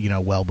circuit, you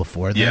know, well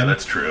before then. Yeah,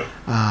 that's true.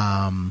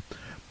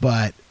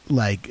 But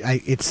like,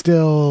 it's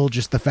still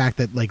just the fact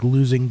that, like,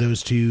 losing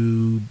those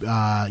two,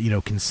 you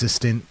know,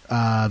 consistent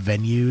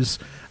venues,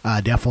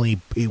 definitely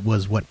it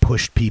was what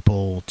pushed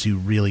people to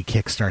really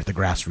kickstart the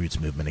grassroots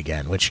movement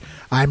again, which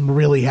I'm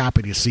really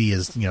happy to see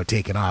is, you know,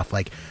 taken off.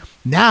 Like,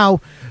 now,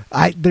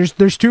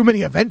 there's too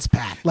many events,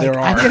 Pat. Like, there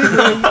are.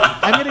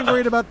 I'm getting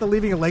worried about the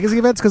Leaving a Legacy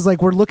events, because,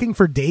 like, we're looking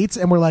for dates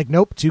and we're like,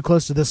 nope, too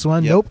close to this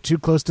one. Yep. Nope, too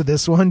close to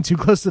this one. Too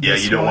close to this one.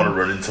 Yeah, you don't want to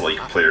run into, like,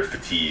 player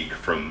fatigue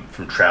from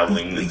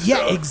traveling. And yeah,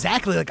 stuff.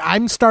 Exactly. Like,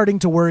 I'm starting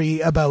to worry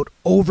about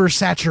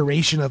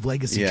oversaturation of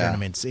Legacy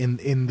tournaments in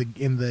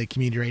the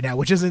community right now,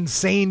 which is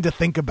insane to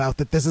think about.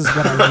 That this is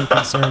what our new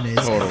concern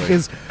is. Totally.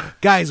 Is,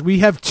 guys, we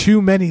have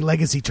too many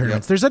Legacy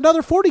tournaments. Yep. There's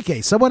another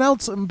 40K. Someone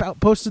else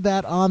posted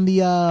that on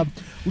the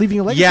Leaving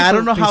a Legacy. Yeah, I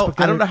don't know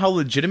how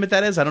legitimate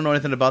that is. I don't know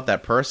anything about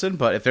that person,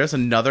 but if there's a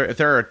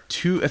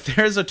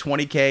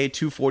 20K,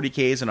 two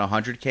 40Ks, and a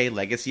 100K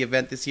Legacy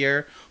event this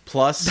year,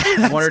 plus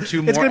one or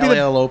two more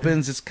LAL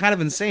Opens, it's kind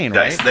of insane,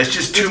 right? That's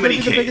just too many Ks.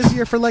 It's the biggest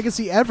year for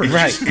Legacy ever.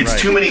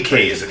 It's too many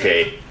Ks.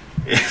 Okay,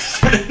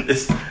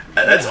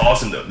 that's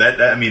awesome though.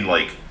 That I mean,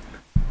 like,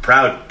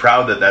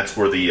 proud that that's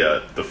where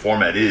the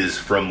format is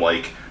from,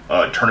 like,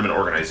 tournament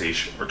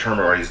organization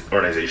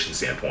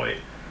standpoint.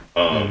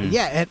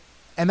 Yeah.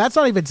 And that's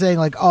not even saying,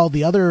 like, all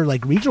the other,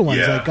 like, regional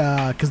ones, like,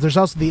 because there's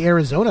also the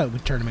Arizona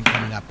tournament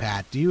coming up,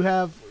 Pat. Do you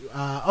have,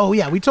 we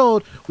need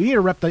to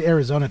rep the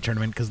Arizona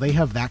tournament, because they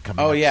have that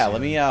coming up. Oh, yeah, soon.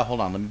 let me, hold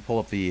on, let me pull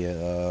up the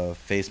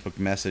Facebook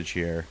message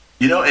here.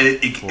 You know, and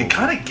it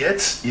kind of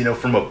gets, you know,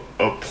 from a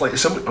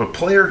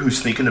player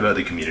who's thinking about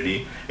the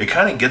community, it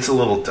kind of gets a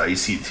little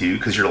dicey, too,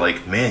 because you're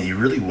like, man, you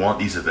really want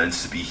these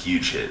events to be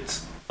huge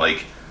hits.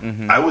 Like,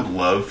 I would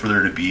love for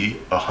there to be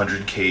a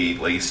 100K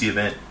Legacy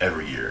event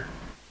every year.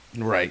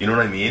 Right. You know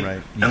what I mean?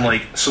 Right. Yeah. And,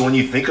 like, so when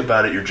you think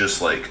about it, you're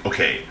just like,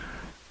 okay,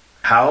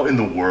 how in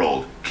the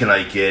world can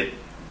I get,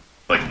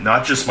 like,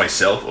 not just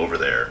myself over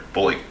there,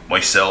 but, like,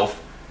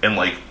 myself and,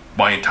 like,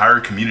 my entire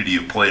community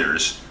of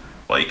players,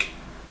 like,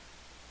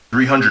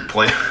 300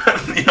 players.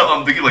 You know,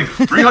 I'm thinking, like,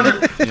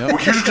 300. Here's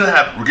what's gonna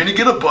happen. We're gonna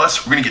get a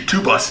bus. We're gonna get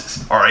 2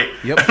 buses. All right.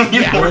 Yep.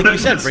 Yeah. Like you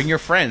said, bring your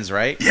friends.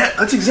 Right. Yeah,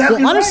 that's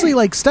exactly. Well, honestly,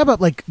 like, step up.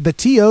 Like, the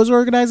TOs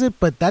organize it,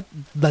 but that,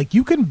 like,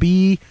 you can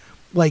be,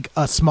 like,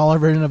 a smaller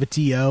version of a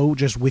TO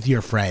just with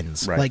your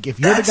friends. Right. Like, if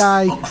you're the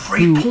guy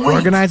who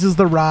organizes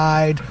the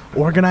ride,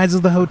 organizes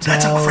the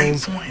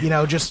hotels, you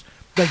know, just,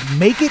 like,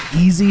 make it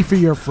easy for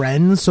your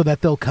friends so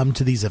that they'll come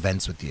to these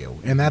events with you.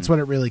 And that's what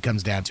it really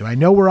comes down to. I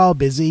know we're all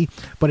busy,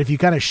 but if you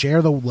kind of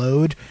share the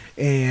load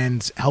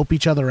and help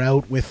each other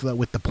out with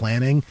the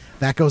planning,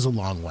 that goes a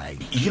long way.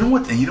 You know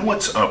what? And you know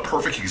what's a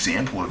perfect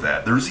example of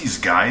that? There's these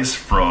guys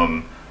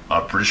from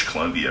British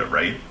Columbia,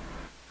 right?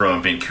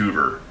 From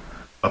Vancouver,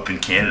 up in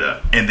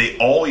Canada, and they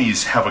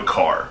always have a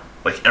car.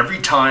 Like, every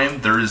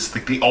time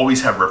they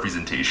always have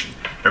representation.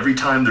 Every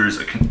time there's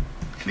a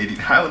Canadian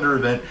Highlander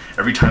event,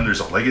 every time there's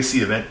a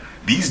Legacy event,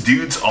 these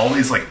dudes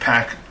always, like,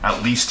 pack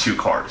at least 2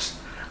 cars,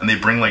 and they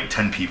bring, like,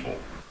 10 people.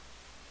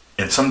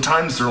 And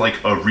sometimes they're,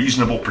 like, a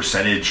reasonable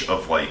percentage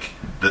of, like,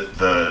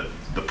 the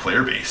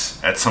player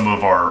base at some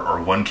of our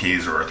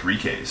 1Ks or our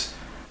 3Ks,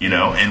 you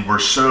know. And we're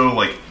so,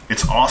 like,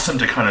 it's awesome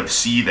to kind of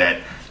see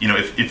that. You know,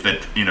 if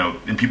that, you know,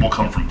 and people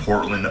come from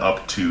Portland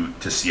up to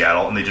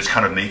Seattle, and they just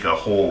kind of make a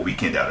whole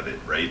weekend out of it,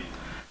 right?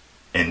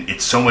 And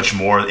it's so much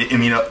more. I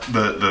mean,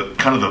 the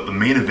kind of the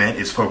main event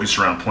is focused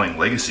around playing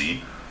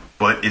Legacy,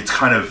 but it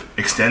kind of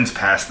extends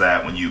past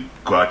that when you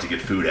go out to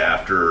get food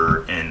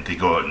after, and they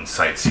go out and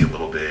sightsee a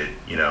little bit,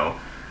 you know.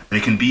 And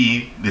it can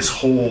be this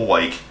whole,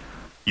 like,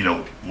 you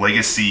know,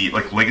 Legacy.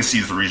 Like, Legacy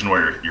is the reason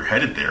why you're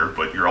headed there,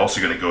 but you're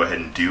also going to go ahead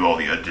and do all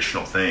the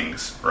additional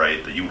things,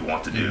 right, that you would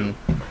want to do.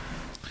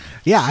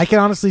 Yeah, I can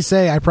honestly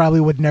say I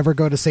probably would never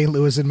go to St.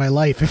 Louis in my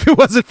life if it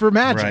wasn't for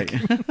Magic.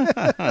 Right.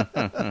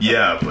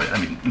 Yeah, but I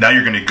mean, now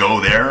you're going to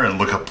go there and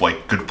look up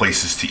like good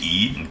places to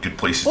eat and good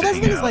places to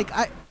hang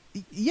out.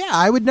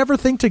 I would never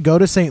think to go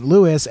to St.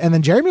 Louis. And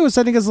then Jeremy was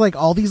sending us like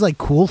all these like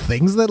cool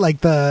things that like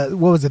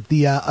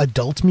the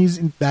adult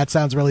museum. That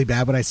sounds really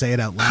bad when I say it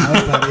out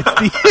loud, but it's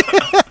the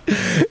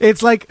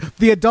it's like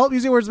the adult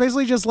museum where it's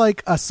basically just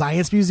like a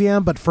science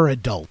museum, but for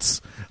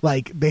adults.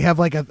 Like they have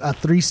like a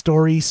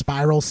 3-story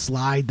spiral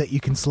slide that you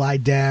can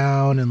slide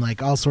down and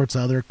like all sorts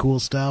of other cool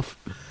stuff.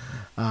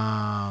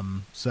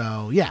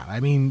 So yeah,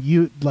 I mean,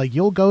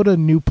 you'll go to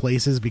new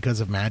places because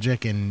of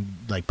Magic and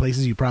like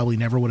places you probably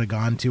never would have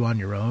gone to on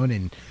your own.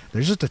 And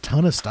there's just a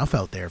ton of stuff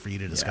out there for you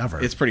to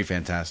discover. It's pretty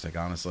fantastic,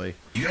 honestly.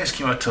 You guys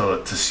came out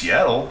to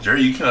Seattle.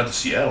 Jerry, you came out to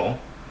Seattle.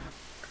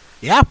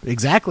 Yeah,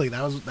 exactly.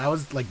 That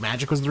was like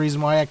Magic was the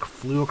reason why I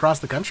flew across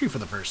the country for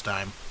the first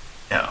time.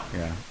 Yeah.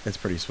 Yeah. It's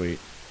pretty sweet.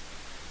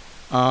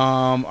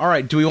 All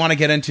right. Do we want to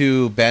get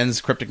into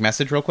Ben's cryptic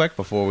message real quick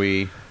before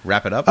we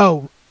wrap it up?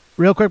 Oh,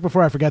 real quick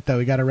before I forget, though,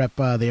 we got to rep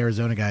the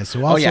Arizona guys.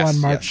 So also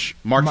on March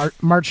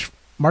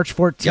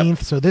 14th, yep.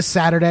 So this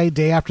Saturday,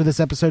 day after this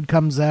episode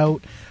comes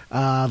out,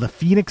 the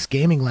Phoenix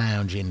Gaming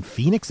Lounge in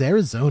Phoenix,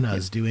 Arizona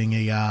is doing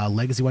a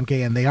Legacy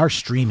 1K, and they are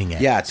streaming it.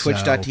 Yeah,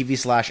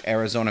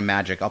 twitch.tv/Arizona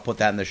Magic. I'll put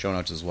that in the show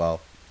notes as well.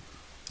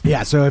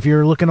 Yeah, so if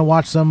you're looking to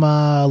watch some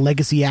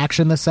Legacy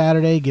action this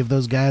Saturday, give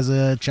those guys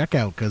a check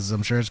out because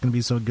I'm sure it's going to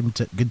be so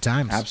good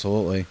times.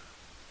 Absolutely.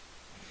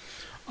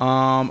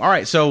 All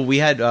right, so we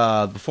had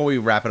before we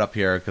wrap it up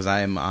here because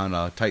I am on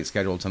a tight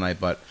schedule tonight,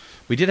 but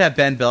we did have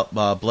Ben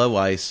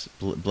Bleiweiss,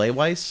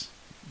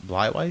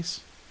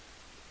 Bellweiss,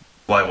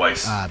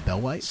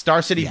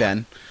 Star City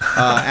Ben,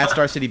 at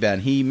Star City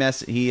Ben. He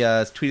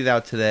tweeted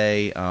out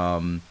today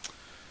on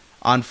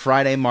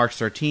Friday, March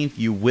 13th.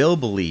 You will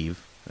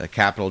believe.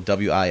 Capital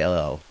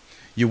WILL.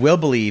 You will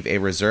believe a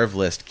reserve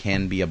list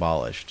can be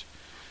abolished.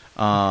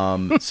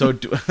 So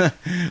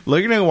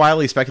looking to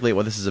wildly speculate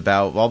what this is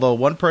about. Although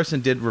one person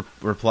did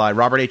reply,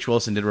 Robert H.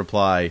 Wilson did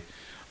reply,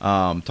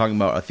 talking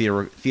about a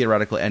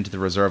theoretical end to the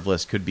reserve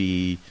list could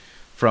be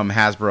from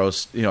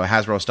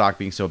Hasbro stock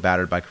being so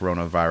battered by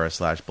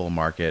coronavirus / bull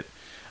market.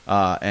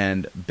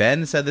 And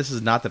Ben said this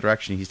is not the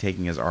direction he's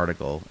taking his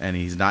article, and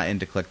he's not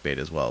into clickbait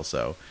as well.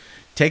 So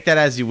take that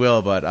as you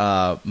will,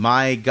 but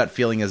my gut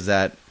feeling is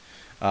that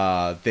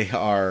they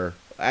are.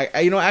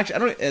 I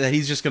don't. That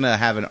he's just going to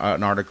have an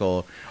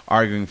article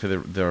arguing for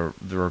the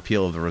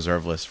repeal of the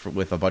reserve list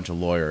with a bunch of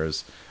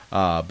lawyers.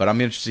 But I'm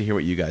interested to hear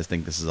what you guys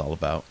think this is all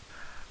about.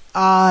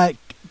 I'm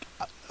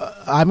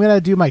going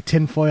to do my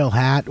tinfoil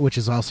hat, which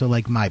is also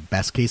like my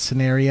best case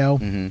scenario.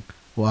 Mm-hmm.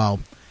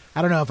 Well,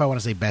 I don't know if I want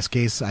to say best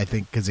case, I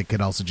think, because it could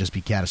also just be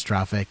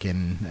catastrophic,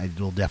 and it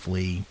will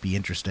definitely be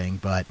interesting.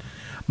 But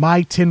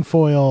my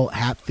tinfoil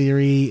hat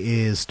theory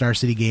is Star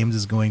City Games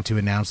is going to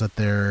announce that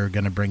they're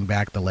going to bring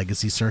back the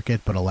Legacy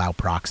circuit, but allow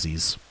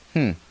proxies.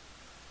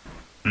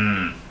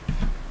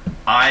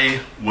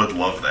 I would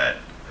love that.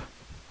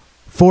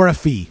 For a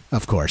fee,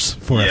 of course.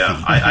 For a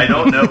fee. I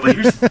don't know, but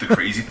here's the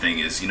crazy thing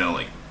is,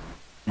 like,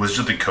 Wizards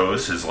of the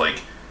Coast has,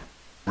 like,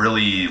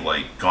 really,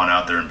 like, gone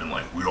out there and been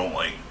like, we don't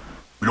like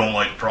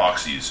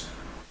proxies.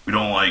 We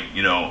don't like,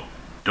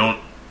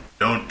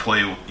 don't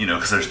play,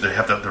 because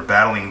they're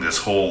battling this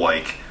whole,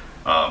 like,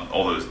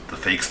 all the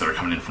fakes that are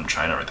coming in from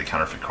China, right? The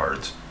counterfeit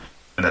cards.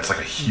 And that's like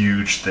a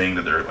huge thing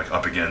that they're like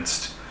up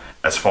against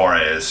as far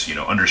as,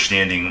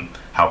 understanding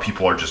how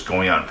people are just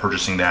going out and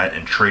purchasing that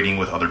and trading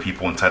with other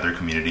people inside their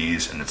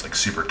communities. And it's like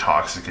super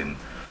toxic and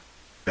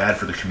bad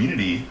for the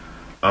community.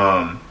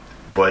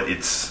 But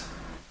it's,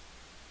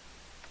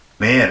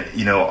 man,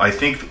 I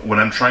think when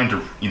I'm trying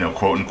to,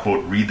 quote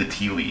unquote, read the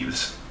tea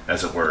leaves,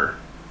 as it were,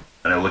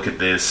 and I look at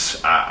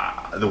this,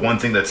 the one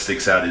thing that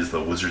sticks out is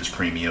the Wizards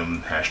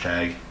Premium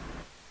hashtag.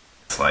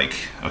 It's like,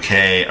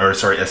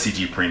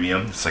 SCG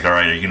Premium. It's like, all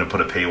right, are you going to put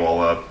a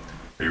paywall up?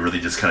 Are you really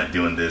just kind of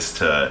doing this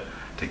to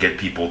get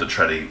people to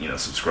try to,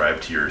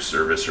 subscribe to your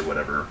service or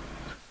whatever?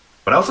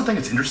 But I also think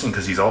it's interesting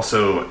because he's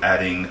also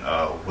adding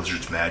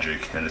Wizards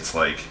Magic, and it's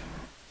like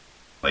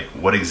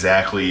what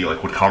exactly,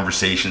 like, what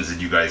conversations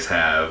did you guys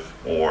have?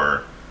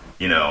 Or,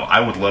 I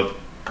would love,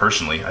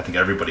 personally, I think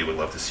everybody would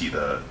love to see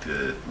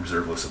the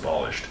reserve list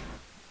abolished,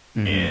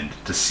 and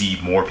to see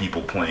more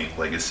people playing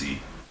Legacy,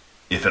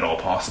 if at all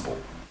possible.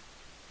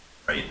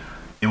 Right?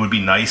 It would be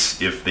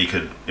nice if they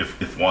could, if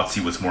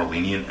WotC was more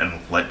lenient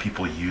and let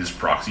people use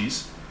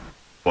proxies,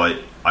 but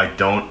I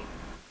don't,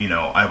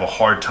 I have a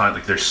hard time,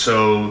 like, they're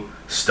so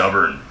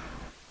stubborn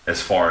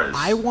as far as...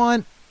 I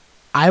want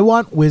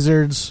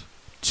Wizards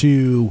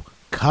to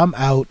come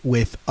out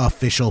with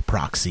official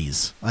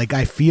proxies. Like,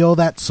 I feel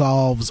that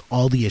solves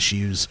all the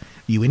issues.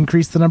 You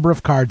increase the number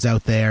of cards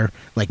out there,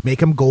 like, make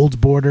them gold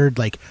bordered,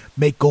 like,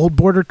 make gold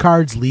bordered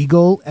cards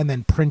legal, and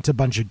then print a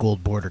bunch of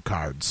gold border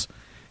cards.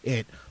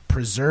 It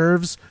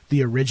preserves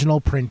the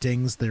original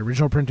printings. The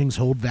original printings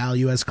hold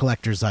value as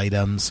collector's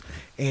items,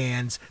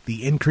 and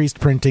the increased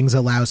printings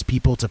allows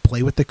people to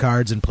play with the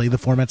cards and play the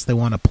formats they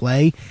want to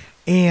play,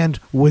 and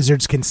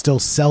Wizards can still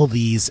sell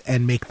these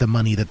and make the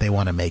money that they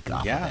want to make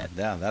off of it.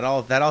 Yeah, that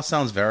all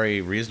sounds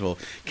very reasonable.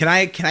 Can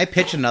I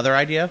pitch another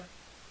idea?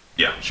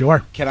 Yeah.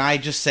 Sure. Can I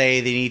just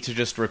say they need to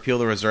just repeal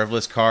the reserve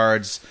list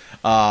cards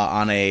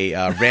on a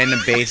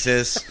random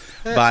basis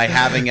by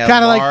having a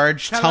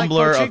large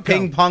tumbler of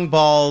ping pong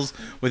balls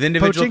with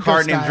individual Pachinko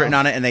card names style. written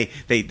on it, and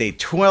they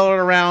twirl it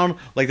around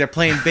like they're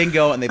playing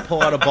bingo, and they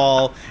pull out a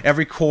ball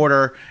every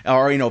quarter,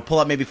 or pull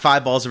out maybe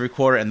 5 balls every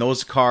quarter, and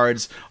those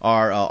cards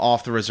are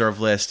off the reserve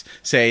list.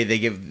 Say they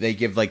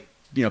give like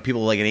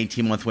people like an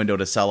 18-month window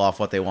to sell off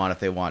what they want if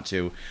they want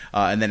to,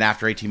 and then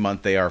after 18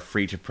 months they are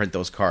free to print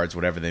those cards,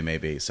 whatever they may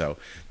be. So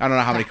I don't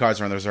know how many cards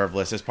are on the reserve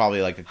list. It's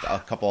probably like a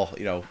couple,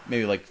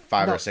 maybe like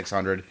 500 or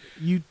 600.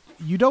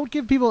 You don't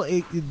give people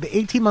the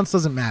 18 months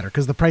doesn't matter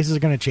because the prices are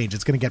going to change.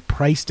 It's going to get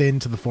priced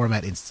into the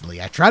format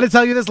instantly. I tried to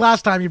tell you this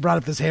last time you brought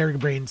up this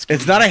harebrained scheme.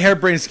 It's not a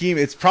harebrained scheme.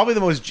 It's probably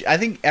the most. I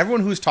think everyone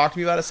who's talked to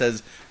me about it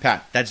says,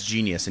 "Pat, that's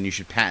genius, and you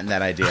should patent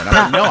that idea." And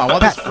I'm like, "No, I want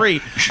this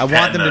free. I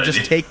want them to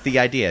just take the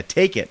idea.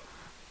 Take it."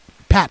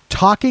 Pat,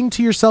 talking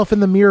to yourself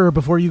in the mirror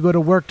before you go to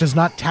work does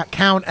not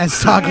count as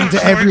talking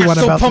to everyone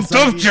so about pumped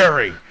this up, idea.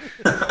 Jerry.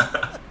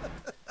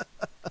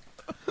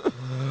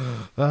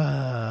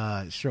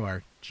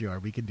 Sure,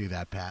 we can do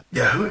that, Pat.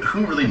 Yeah,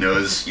 who really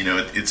knows?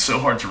 It's so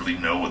hard to really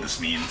know what this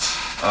means.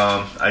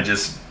 I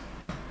guess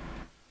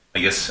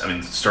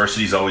Star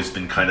City's always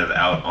been kind of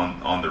out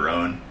on their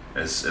own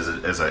as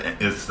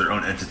their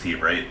own entity,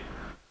 right?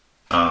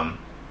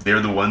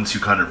 They're the ones who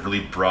kind of really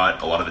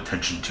brought a lot of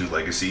attention to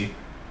Legacy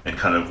and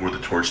kind of were the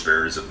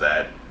torchbearers of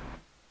that.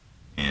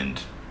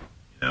 And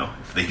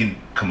if they can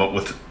come up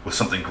with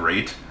something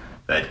great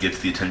that gets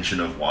the attention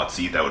of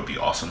WotC, that would be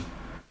awesome.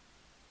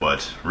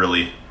 But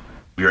really,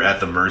 we are at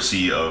the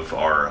mercy of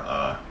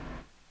our,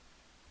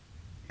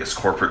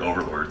 corporate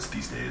overlords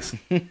these days.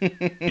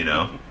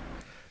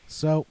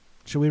 So,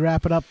 should we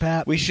wrap it up,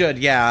 Pat? We should.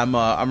 Yeah, I'm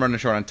running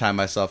short on time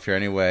myself here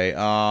anyway.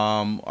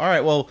 All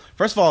right. Well,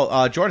 first of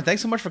all, Jordan,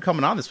 thanks so much for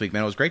coming on this week,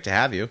 man. It was great to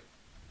have you.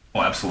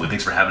 Oh, absolutely.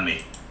 Thanks for having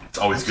me. It's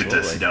always good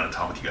to sit down and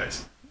talk with you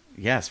guys.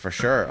 Yes, for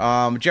sure.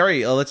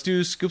 Jerry, let's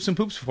do scoops and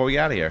poops before we get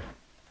out of here.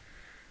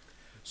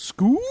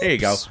 Scoops? There you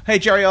go. Hey,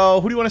 Jerry,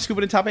 who do you want to scoop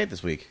in top 8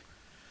 this week?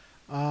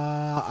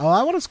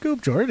 I want to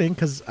scoop Jordan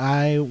because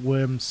I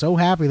am so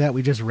happy that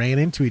we just ran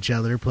into each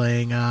other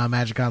playing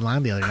Magic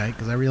Online the other night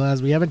because I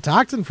realized we haven't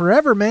talked in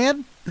forever,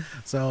 man.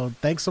 So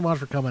thanks so much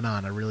for coming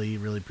on. I really,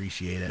 really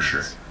appreciate it.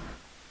 For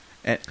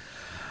sure.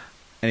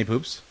 Any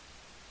poops?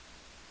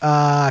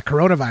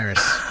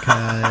 Coronavirus,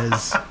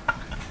 because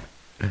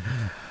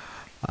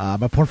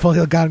my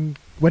portfolio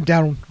went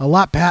down a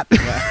lot, Pat.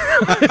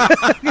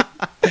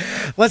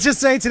 Let's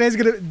just say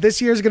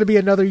this year is gonna be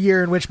another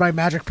year in which my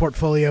Magic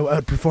portfolio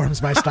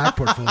outperforms my stock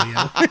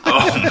portfolio.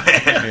 Oh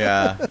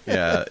man,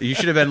 yeah. You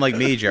should have been like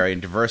me, Jerry,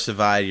 and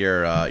diversified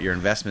your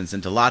investments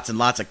into lots and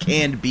lots of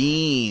canned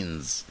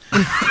beans.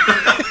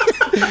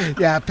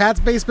 Yeah, Pat's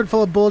basement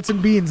full of bullets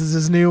and beans is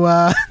his new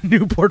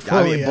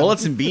portfolio. I mean,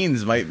 bullets and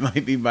beans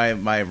might be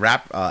my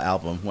rap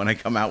album when I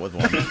come out with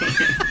one.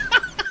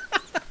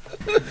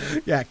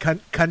 Yeah,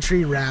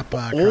 country rap.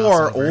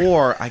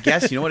 Or I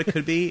guess you know what it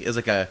could be is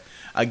like a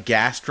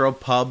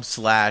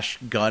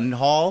gastropub / gun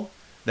hall.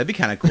 That'd be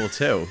kind of cool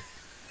too.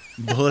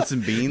 Bullets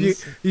and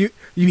beans. You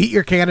eat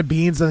your can of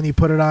beans and then you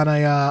put it on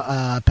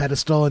a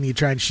pedestal and you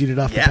try and shoot it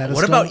off the pedestal.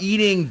 What about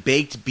eating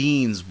baked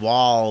beans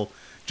while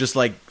just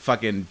like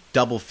fucking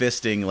double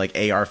fisting like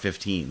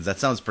AR-15s? That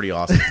sounds pretty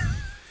awesome.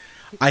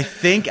 I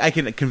think I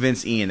can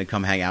convince Ian to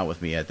come hang out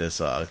with me at this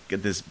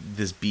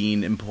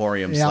bean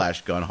emporium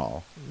 / gun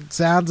hall.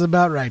 Sounds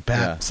about right, Pat.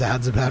 Yeah.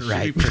 Sounds about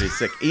right. Should be pretty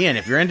sick. Ian,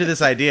 if you're into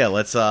this idea,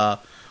 let's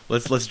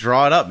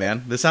draw it up,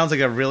 man. This sounds like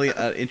a really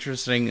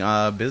interesting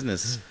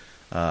business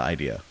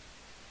idea.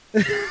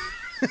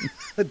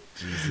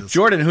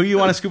 Jordan, who you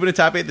want to scoop in the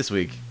top 8 this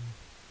week?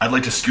 I'd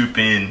like to scoop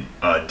in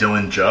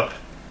Dylan Jupp.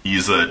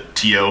 He's a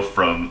TO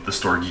from the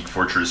store Geek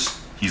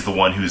Fortress. He's the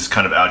one who's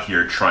kind of out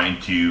here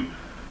trying to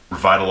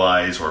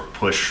revitalize or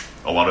push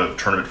a lot of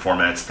tournament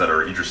formats that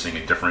are interesting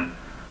and different.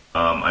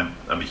 I'm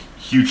a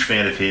huge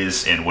fan of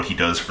his and what he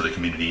does for the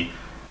community,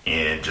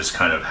 and just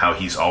kind of how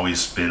he's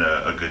always been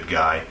a good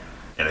guy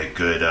and a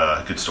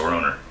good store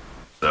owner.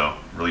 So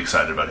really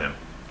excited about him.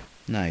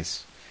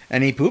 Nice.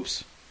 Any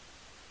poops?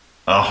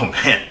 Oh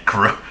man,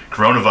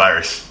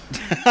 coronavirus.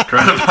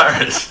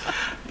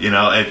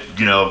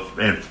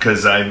 And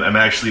because I'm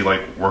actually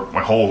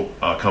my whole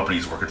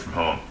company's working from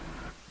home,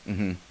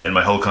 and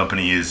my whole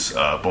company is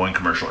Boeing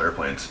commercial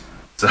airplanes.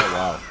 So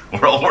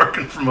we're all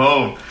working from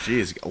home.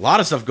 Jeez, a lot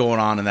of stuff going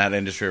on in that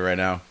industry right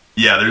now.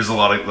 Yeah, there's a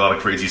lot of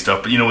crazy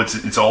stuff, but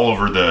it's all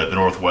over the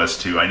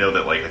Northwest too. I know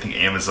that I think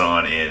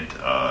Amazon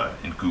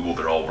and Google,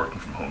 they're all working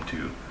from home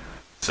too.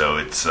 So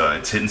it's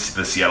hitting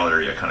the Seattle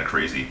area kind of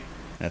crazy.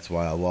 That's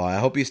wild. Well, I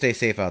hope you stay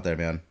safe out there,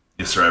 man.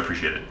 Yes, sir. I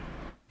appreciate it.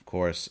 Of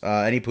course.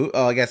 Any poop?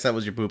 Oh, I guess that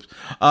was your poops.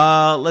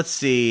 Let's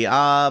see.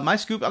 My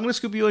scoop. I'm going to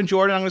scoop you and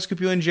Jordan. I'm going to scoop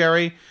you and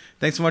Jerry.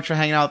 Thanks so much for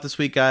hanging out this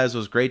week, guys. It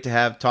was great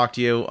to talk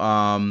to you.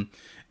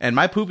 And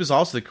my poop is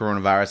also the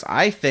coronavirus.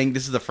 I think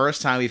this is the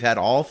first time we've had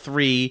all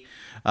three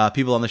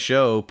people on the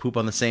show poop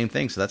on the same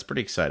thing, so that's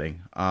pretty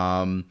exciting.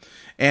 And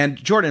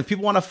Jordan, if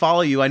people want to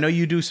follow you, I know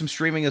you do some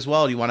streaming as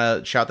well. Do you want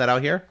to shout that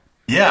out here?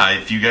 Yeah,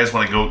 if you guys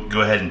want to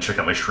go ahead and check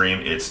out my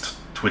stream, it's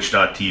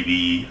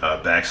twitch.tv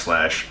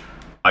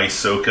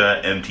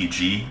 /Isoka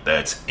MTG.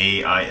 That's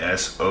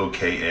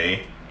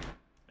AISOKA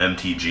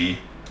MTG.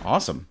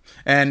 Awesome.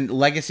 And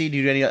Legacy, do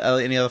you do any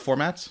other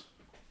formats?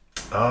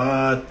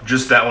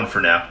 Just that one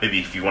for now. Maybe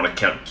if you want to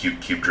count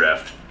Cube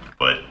Draft.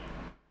 But,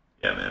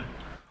 yeah, man.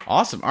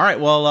 Awesome. All right.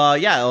 Well,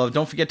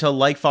 don't forget to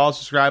like, follow,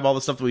 subscribe, all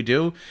the stuff that we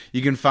do.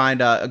 You can find,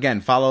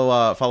 again,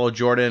 follow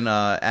Jordan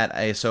at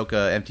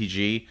Ahsoka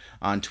MTG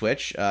on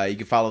Twitch. You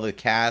can follow the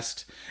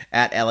cast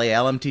at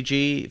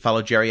LALMTG.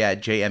 Follow Jerry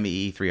at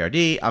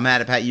JMEE3RD. I'm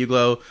at Pat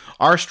Uglo.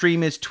 Our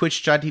stream is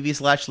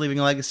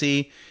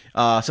twitch.tv/leavingalegacy.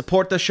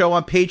 Support the show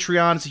on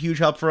Patreon. It's a huge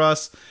help for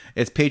us.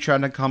 It's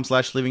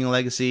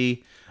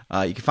patreon.com/leavingalegacy.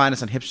 You can find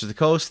us on Hipsters of the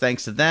Coast.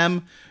 Thanks to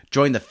them.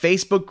 Join the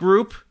Facebook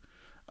group.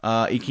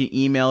 You can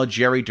email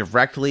Jerry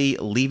directly,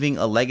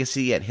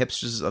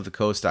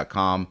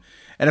 leavingalegacy@hipstersofthecoast.com.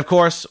 And of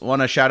course,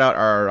 want to shout out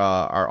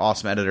our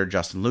awesome editor,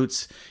 Justin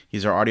Lutz.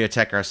 He's our audio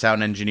tech, our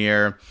sound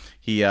engineer.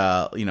 He,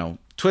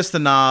 twists the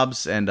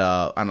knobs and,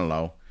 I don't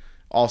know,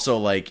 also,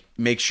 like,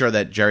 make sure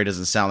that Jerry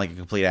doesn't sound like a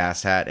complete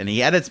asshat. And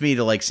he edits me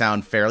to, like,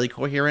 sound fairly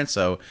coherent,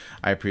 so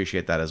I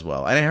appreciate that as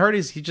well. And I heard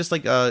he's just,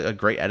 like, a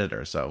great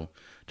editor, so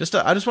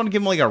I just want to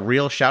give him, like, a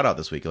real shout-out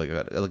this week,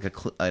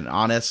 an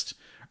honest,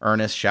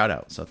 earnest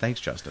shout-out. So thanks,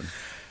 Justin.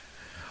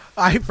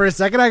 For a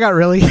second, I got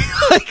really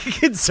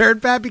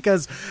concerned, Pat,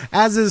 because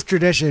as is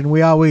tradition,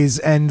 we always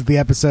end the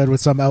episode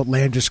with some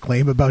outlandish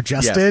claim about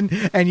Justin,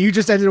 yes. And you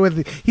just ended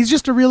with, he's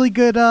just a really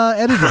good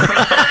editor.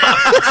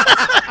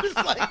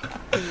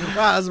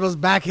 Wow, that was the most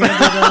backhanded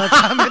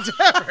comment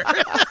ever.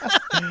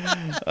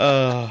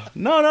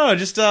 No,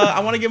 just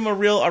I want to give him a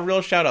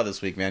real shout out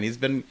this week, man. He's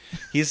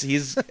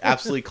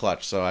absolutely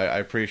clutch, so I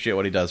appreciate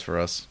what he does for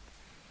us.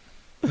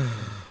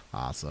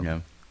 Awesome. Yeah.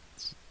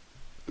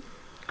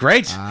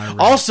 Great. Right.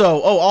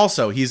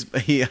 Also, his.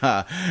 Did he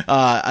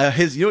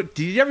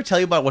ever tell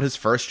you about what his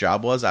first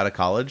job was out of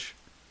college?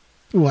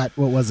 What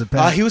was it,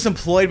 Pat? He was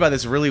employed by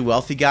this really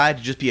wealthy guy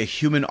to just be a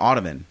human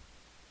ottoman.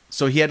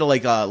 So he had to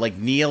like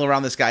kneel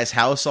around this guy's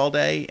house all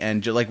day,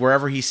 and like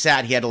wherever he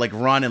sat, he had to like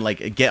run and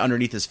like get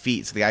underneath his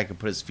feet so the guy could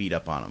put his feet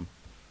up on him.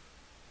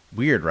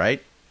 Weird,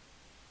 right?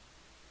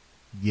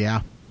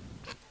 Yeah.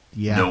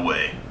 No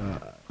way.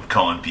 I'm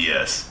calling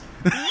BS.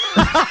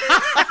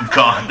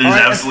 There's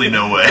absolutely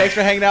no way. Thanks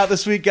for hanging out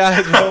this week,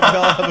 guys. We hope you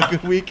all have a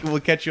good week, and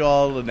we'll catch you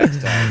all the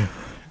next time.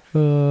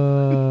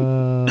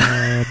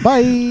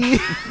 Bye.